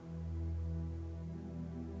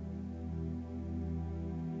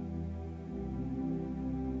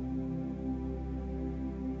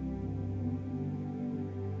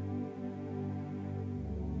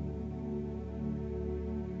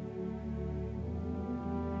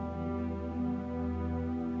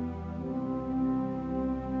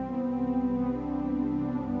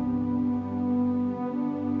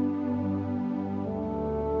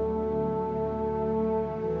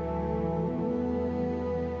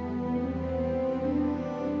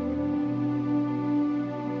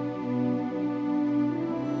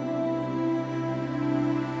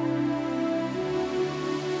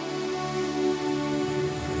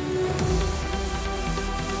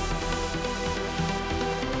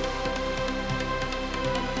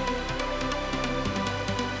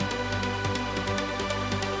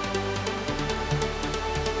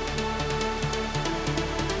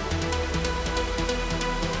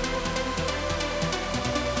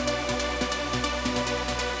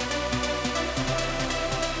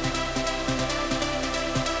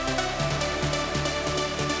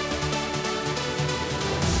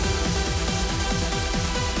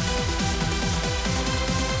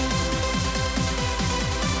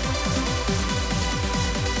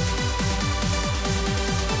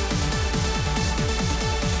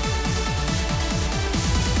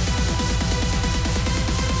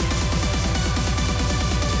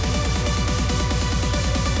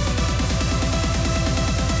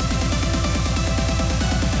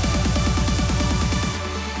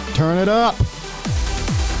 Turn it up.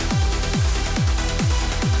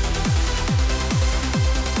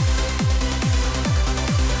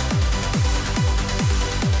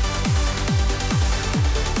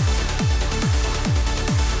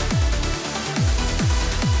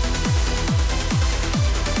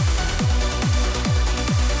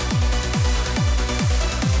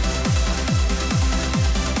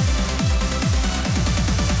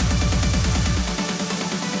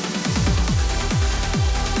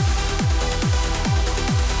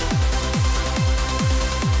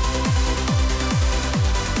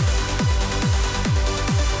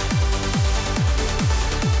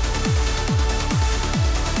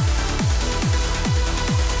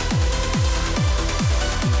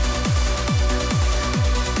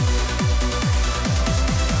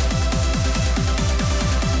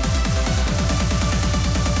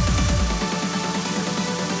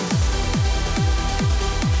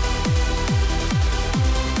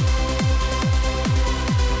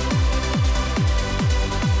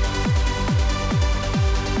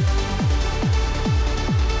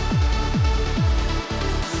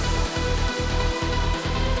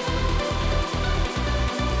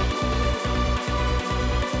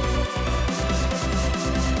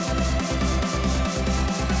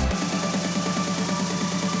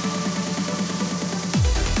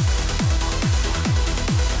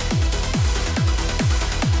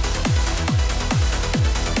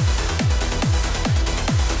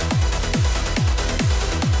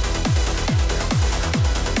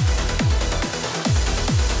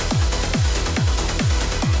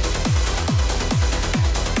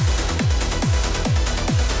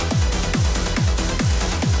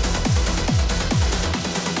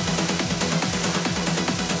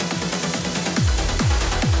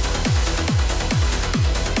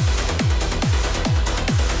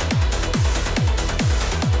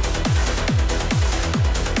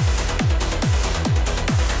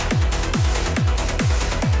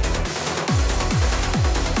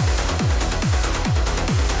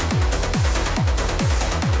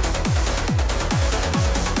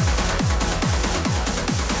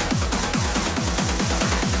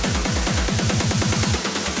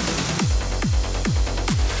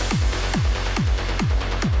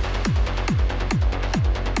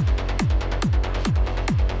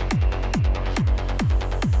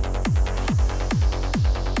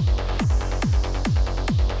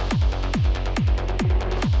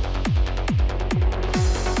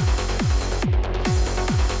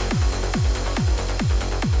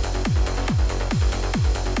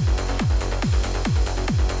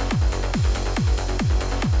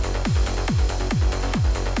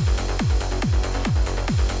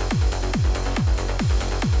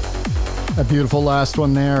 A beautiful last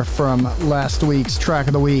one there from last week's track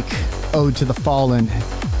of the week, Ode to the Fallen.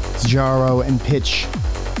 It's Jaro and Pitch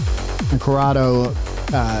and Corrado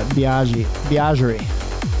Biaggi.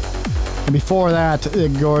 And before that, a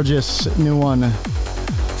gorgeous new one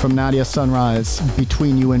from Nadia Sunrise,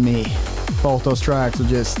 Between You and Me. Both those tracks are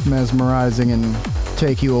just mesmerizing and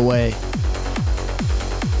take you away.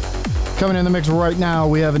 Coming in the mix right now,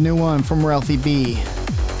 we have a new one from Ralphie B.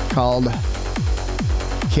 called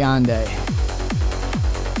Kiande.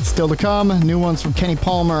 Still to come, new ones from Kenny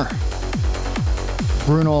Palmer,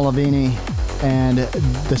 Bruno Lavini, and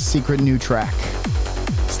the secret new track.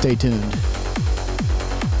 Stay tuned.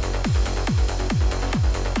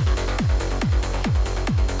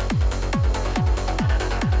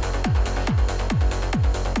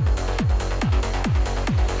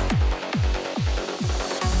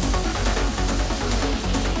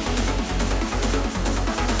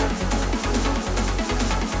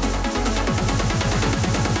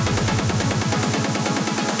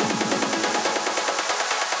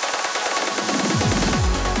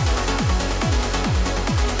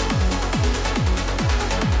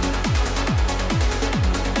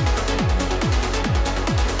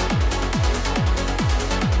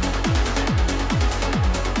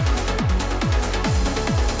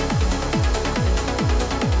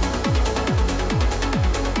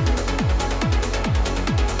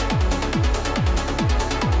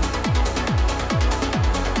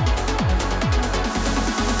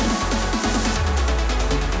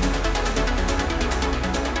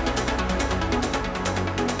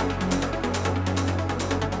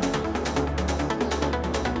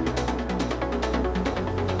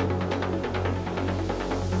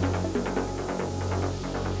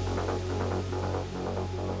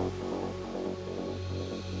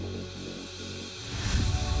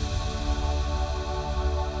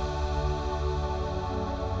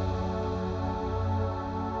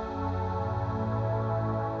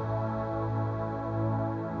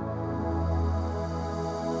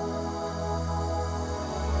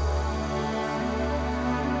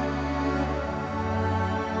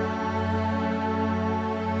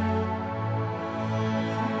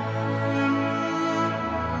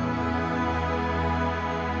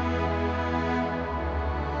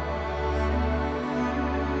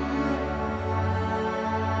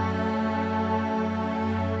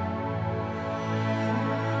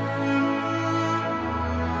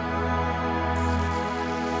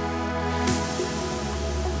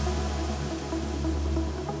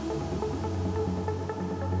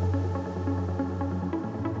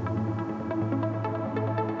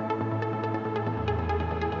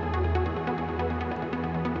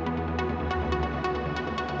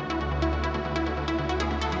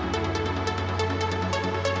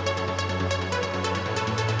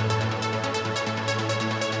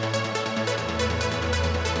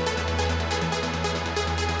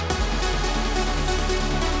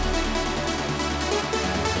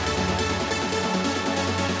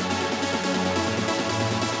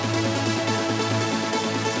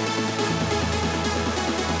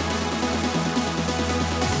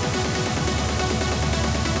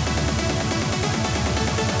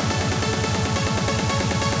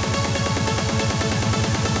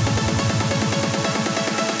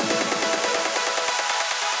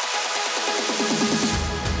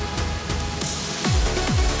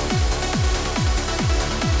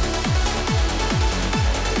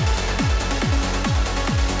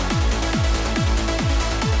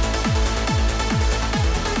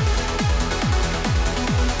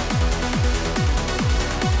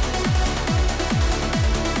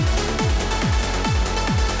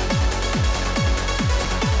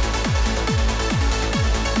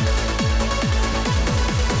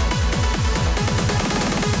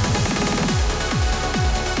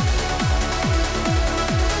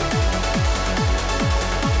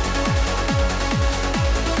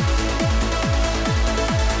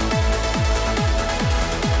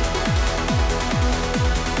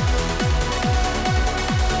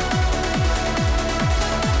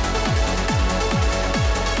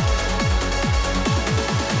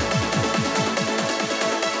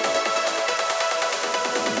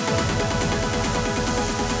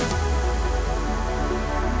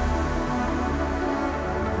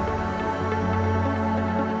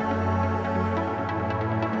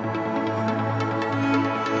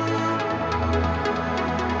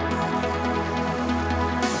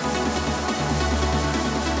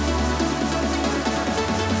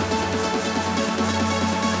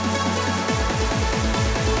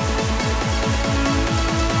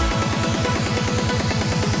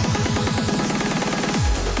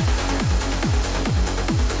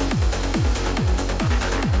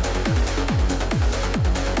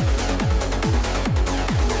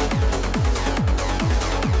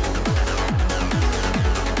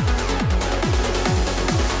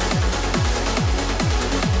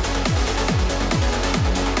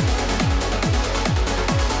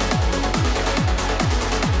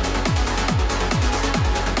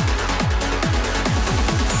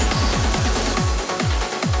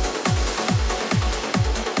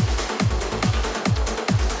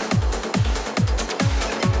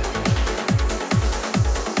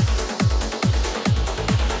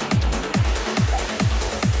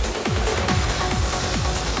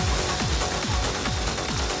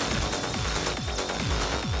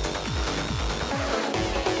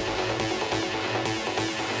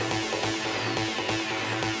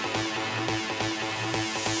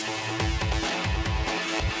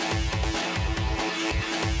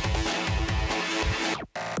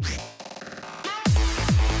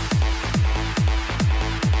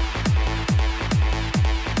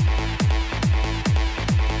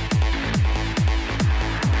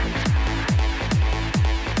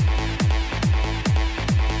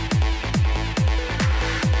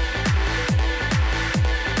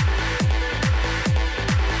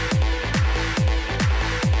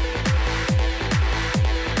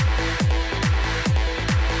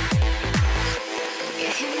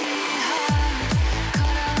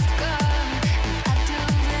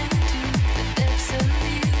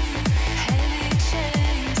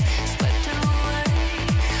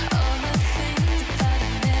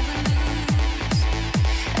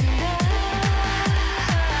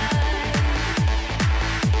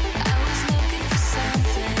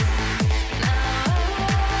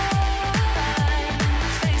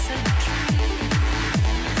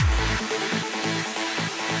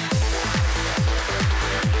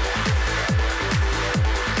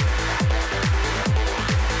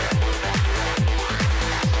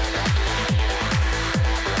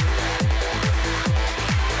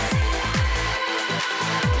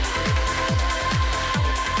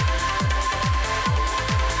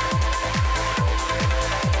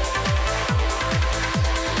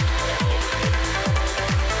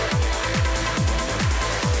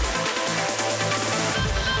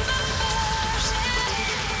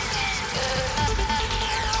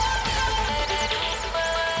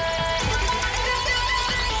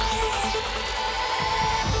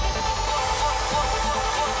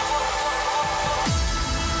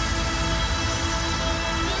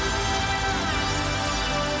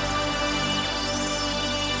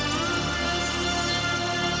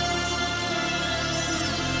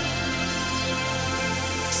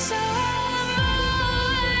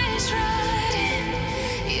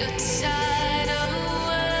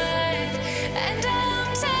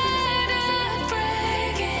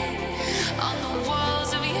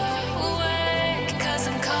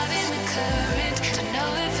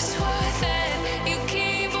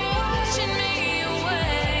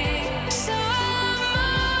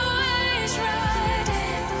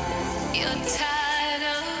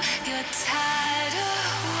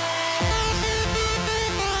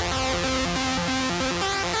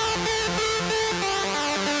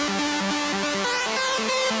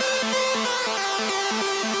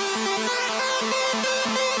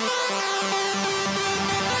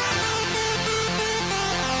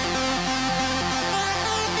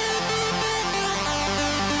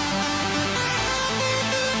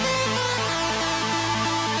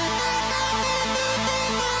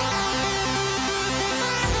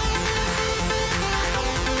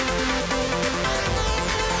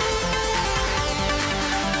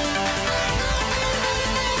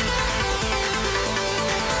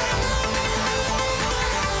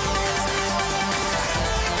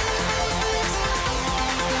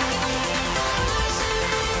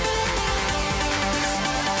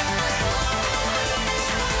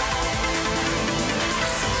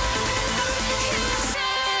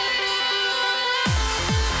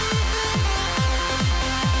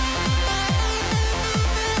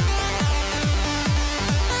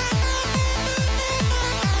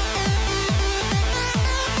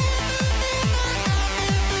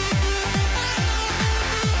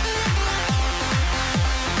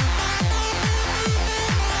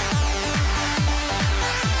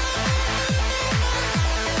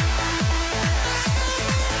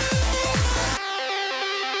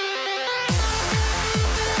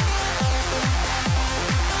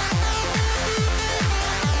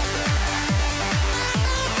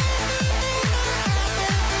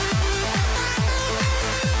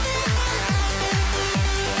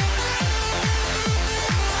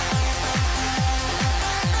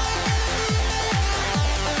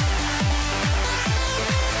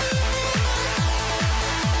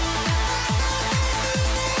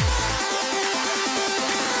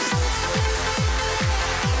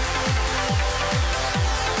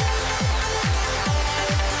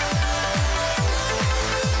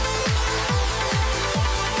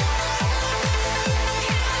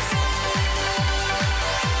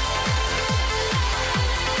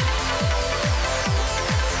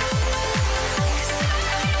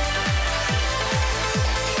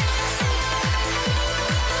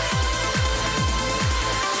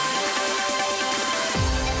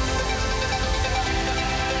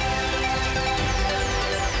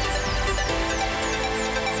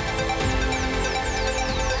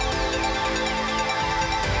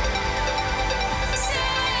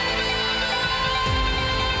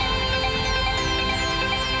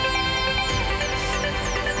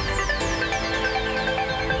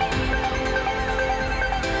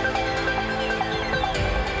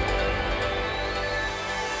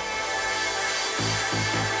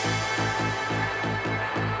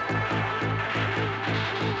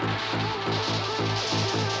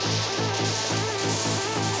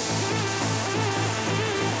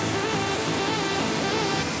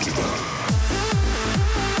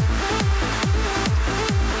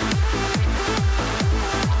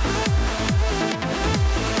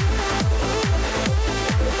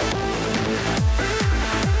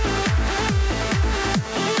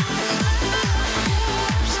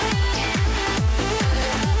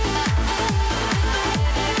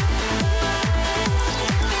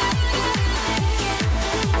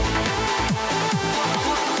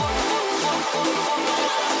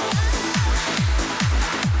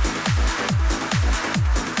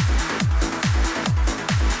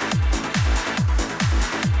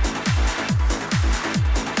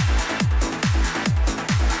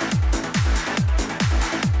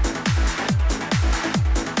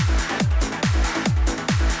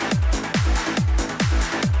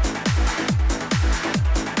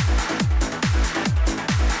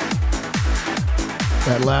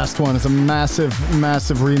 That last one is a massive,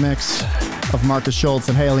 massive remix of Marcus Schultz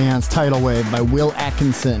and Haley Ann's Tidal Wave by Will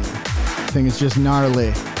Atkinson. Thing is just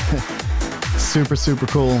gnarly. Super, super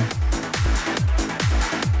cool.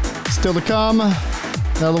 Still to come,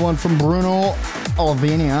 another one from Bruno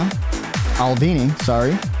Alvini,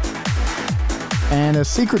 sorry. And a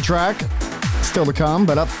secret track, still to come,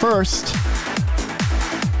 but up first,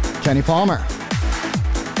 Kenny Palmer.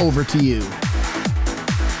 Over to you.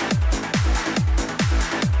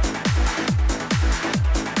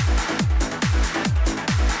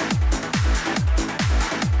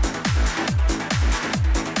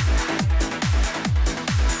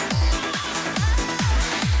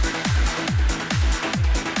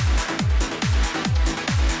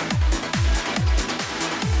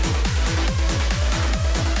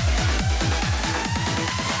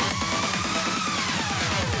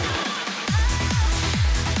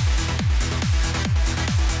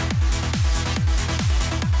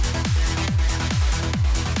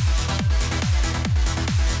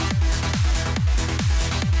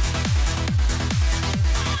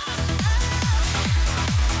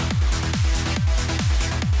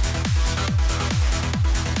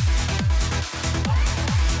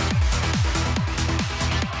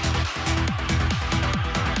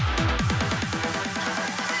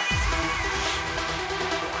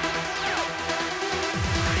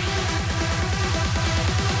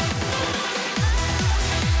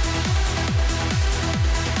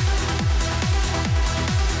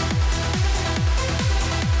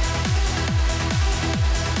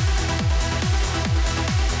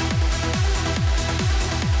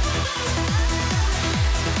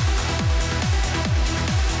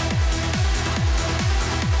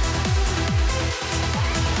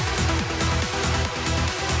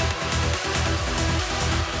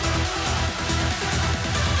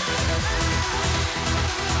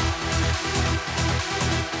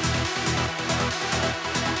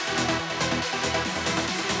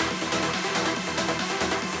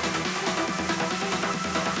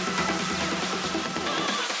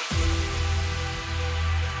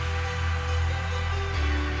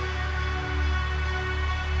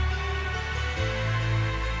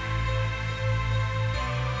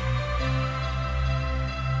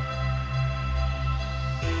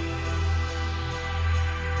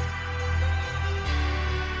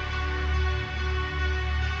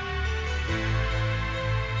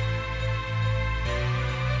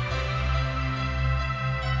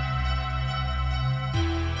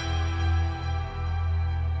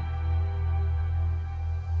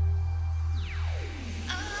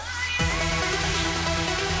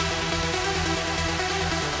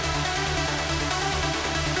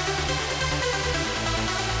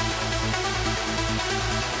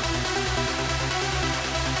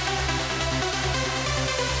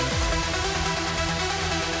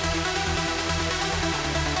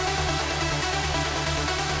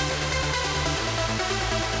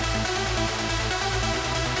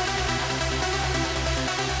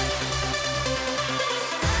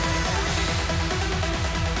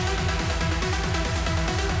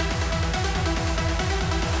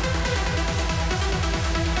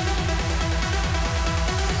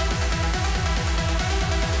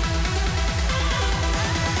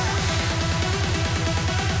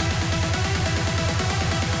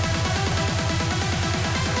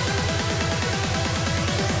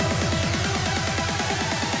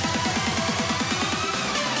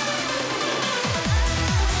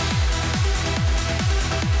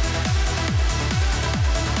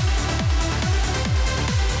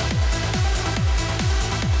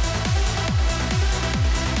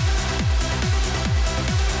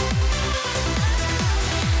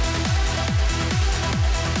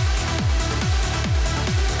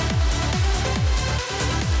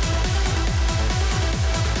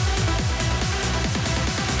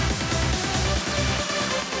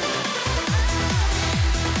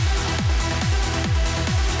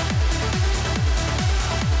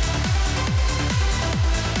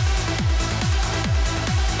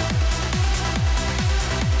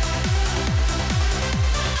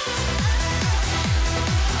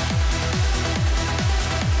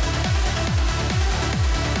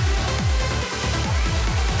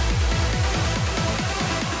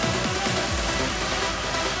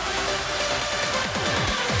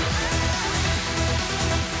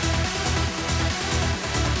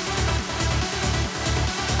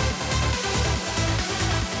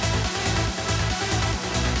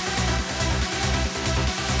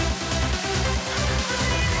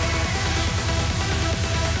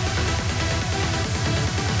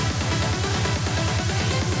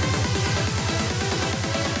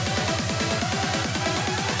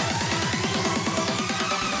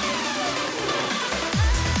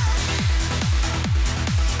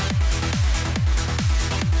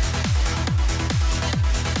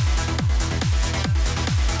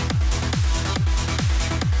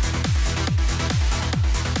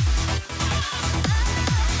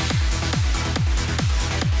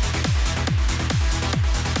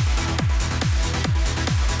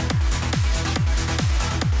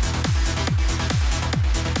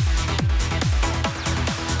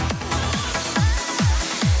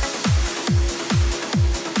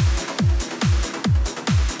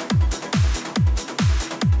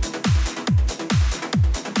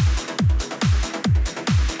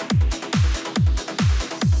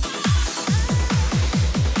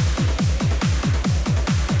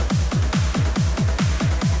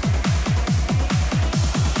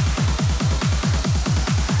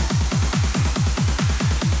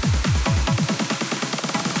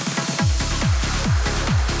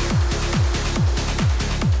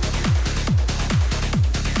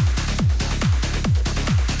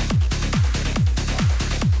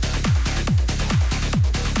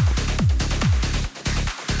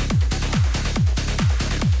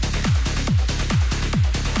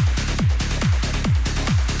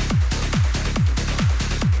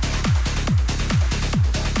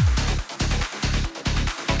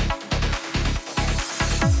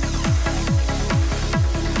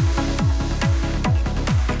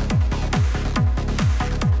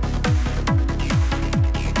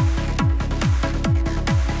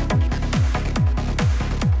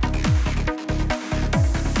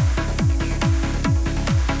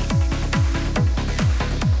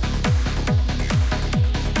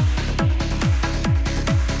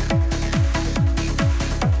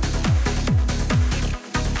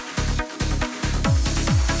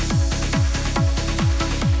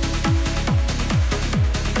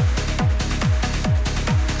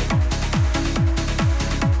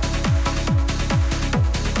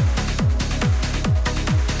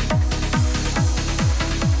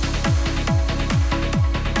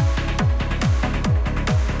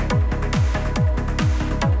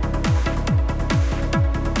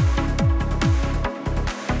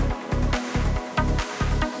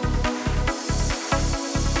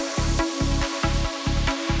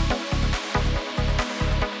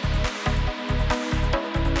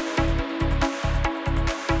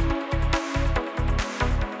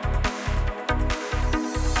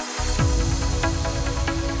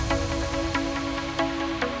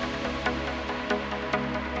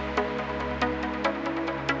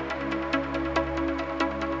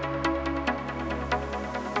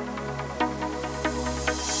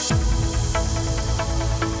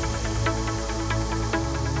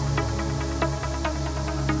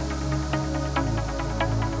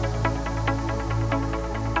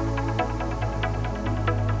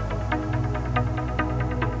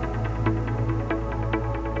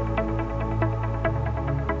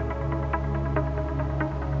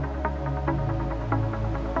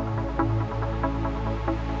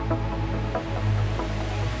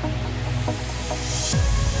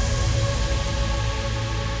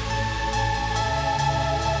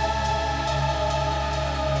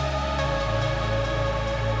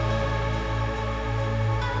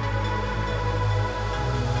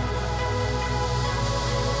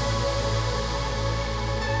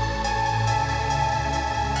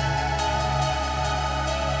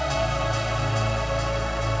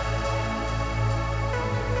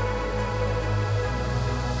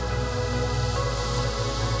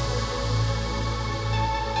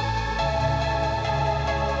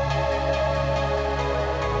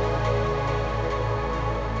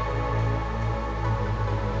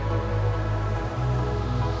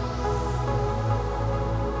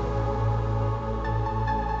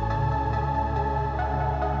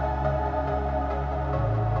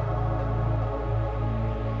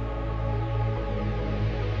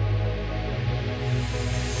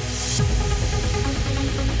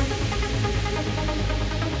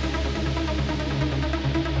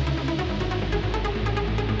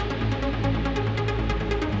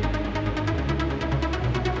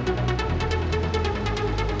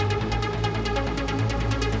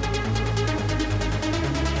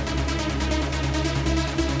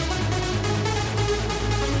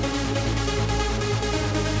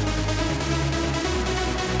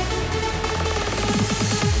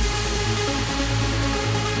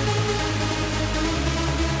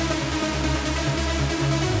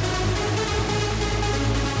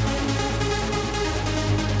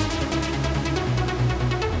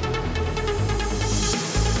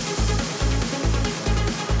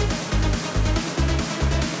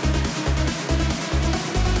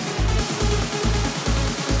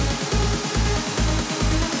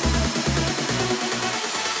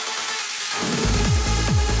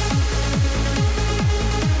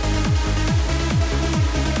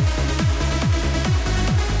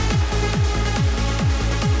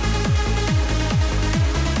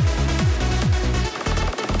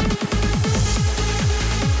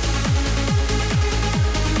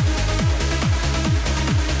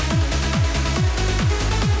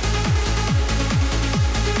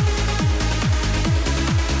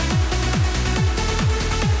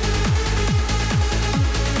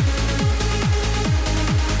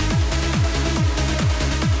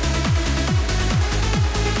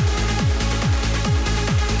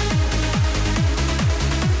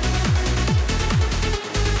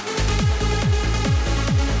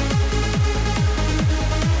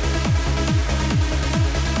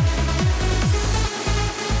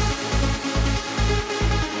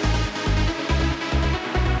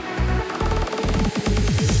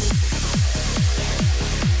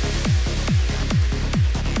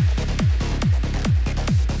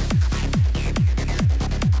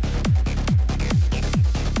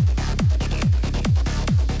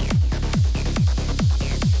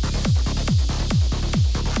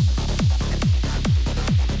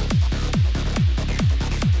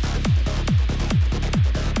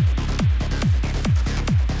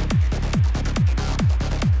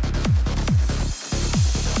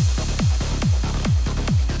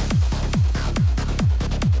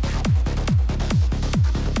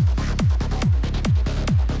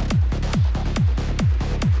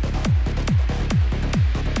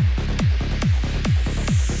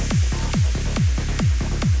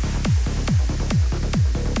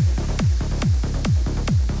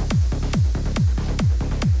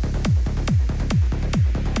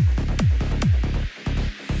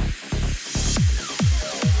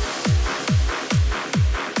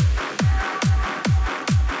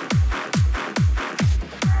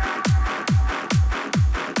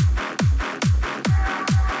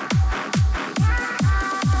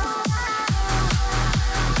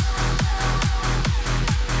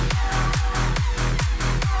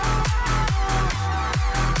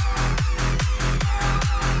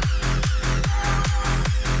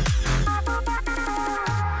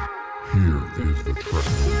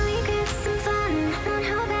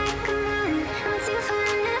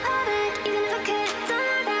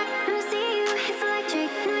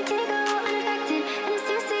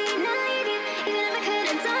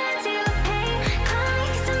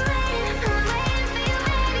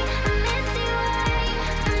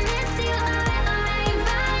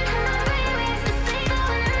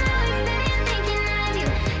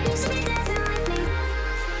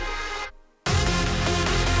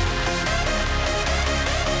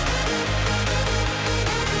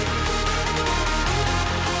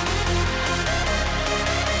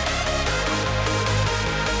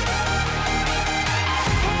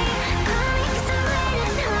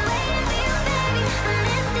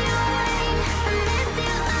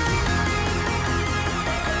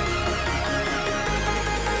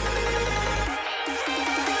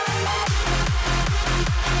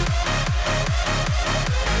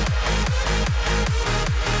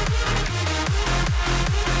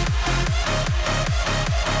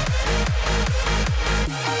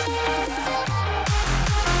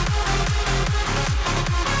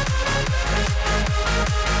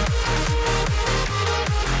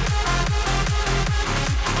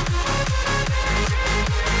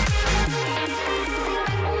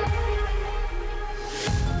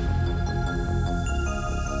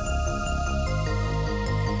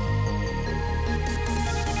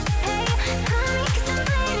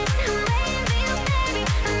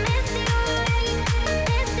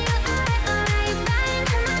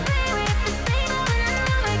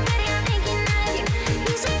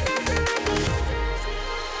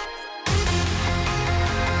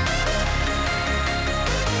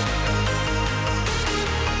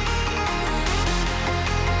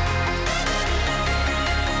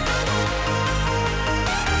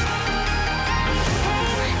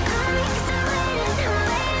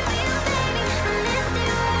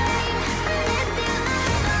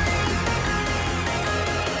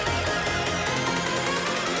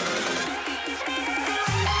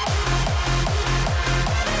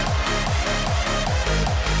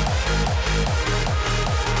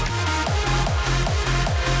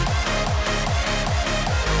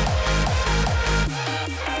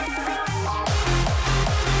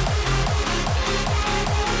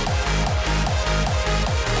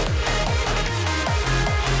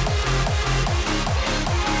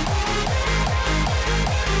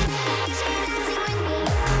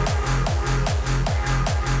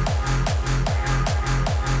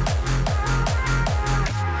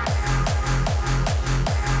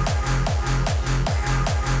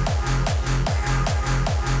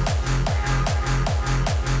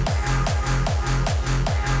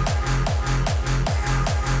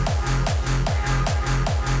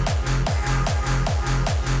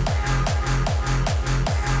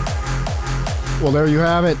 Well, there you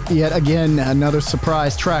have it. Yet again, another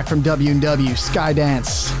surprise track from W&W,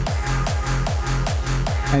 Skydance.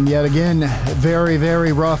 And yet again, very,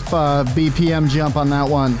 very rough BPM jump on that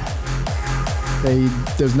one.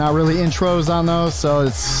 There's not really intros on those, so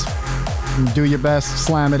it's do your best,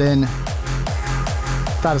 slam it in.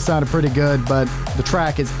 Thought it sounded pretty good, but the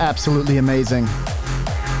track is absolutely amazing.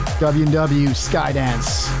 W&W,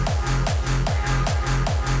 Skydance.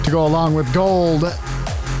 To go along with Gold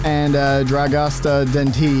and Dragasta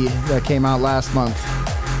Denti that came out last month.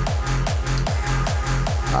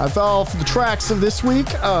 That's all for the tracks of this week.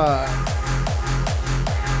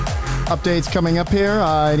 Updates coming up here.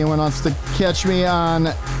 Anyone wants to catch me on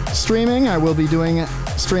streaming, I will be doing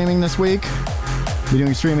streaming this week. Be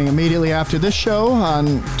doing streaming immediately after this show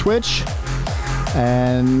on Twitch.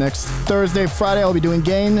 And next Thursday, Friday, I'll be doing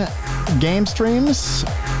game streams.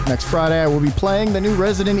 Next Friday, I will be playing the new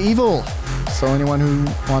Resident Evil. So anyone who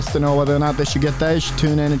wants to know whether or not they should get that, you should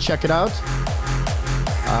tune in and check it out.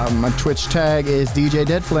 My Twitch tag is DJ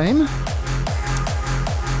Deadflame.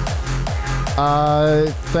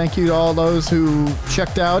 Thank you to all those who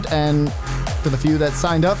checked out and to the few that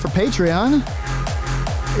signed up for Patreon.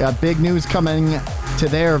 We got big news coming to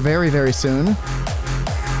there very, very soon.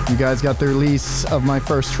 You guys got the release of my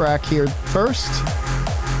first track here first.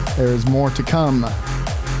 There's more to come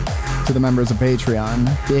to the members of Patreon.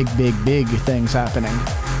 Big, big, big things happening.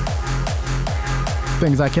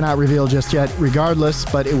 Things I cannot reveal just yet, regardless,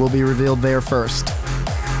 but it will be revealed there first.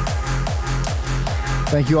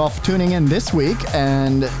 Thank you all for tuning in this week,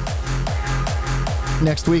 and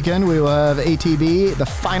next weekend we will have ATB, the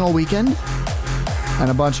final weekend, and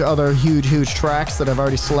a bunch of other huge, huge tracks that I've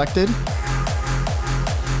already selected.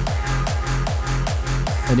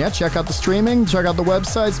 And yeah, check out the streaming, check out the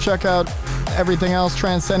websites, check out everything else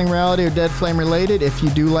Transcending Reality or Dead Flame related. If you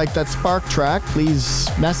do like that Spark track, please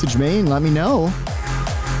message me and let me know.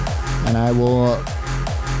 and I will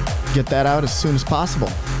get that out as soon as possible.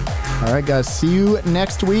 All right, guys, see you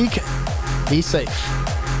next week. Be safe.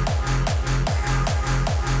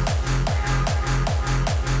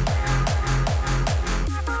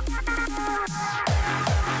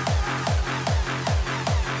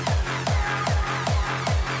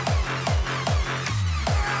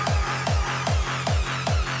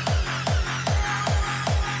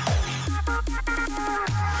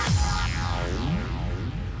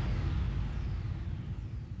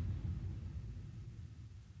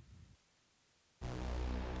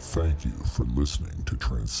 Thank you for listening to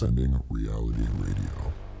Transcending Reality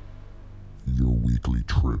Radio, your weekly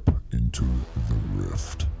trip into the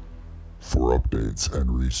Rift. For updates and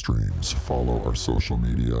restreams, follow our social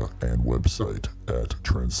media and website at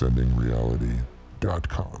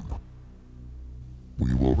TRANCEndingReality.com.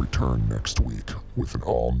 We will return next week with an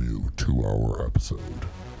all-new 2-hour episode.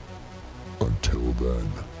 Until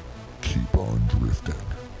then, keep on drifting.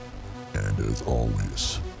 And as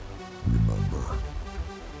always, remember,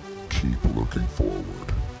 keep looking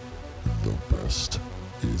forward. The best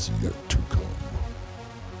is yet to come.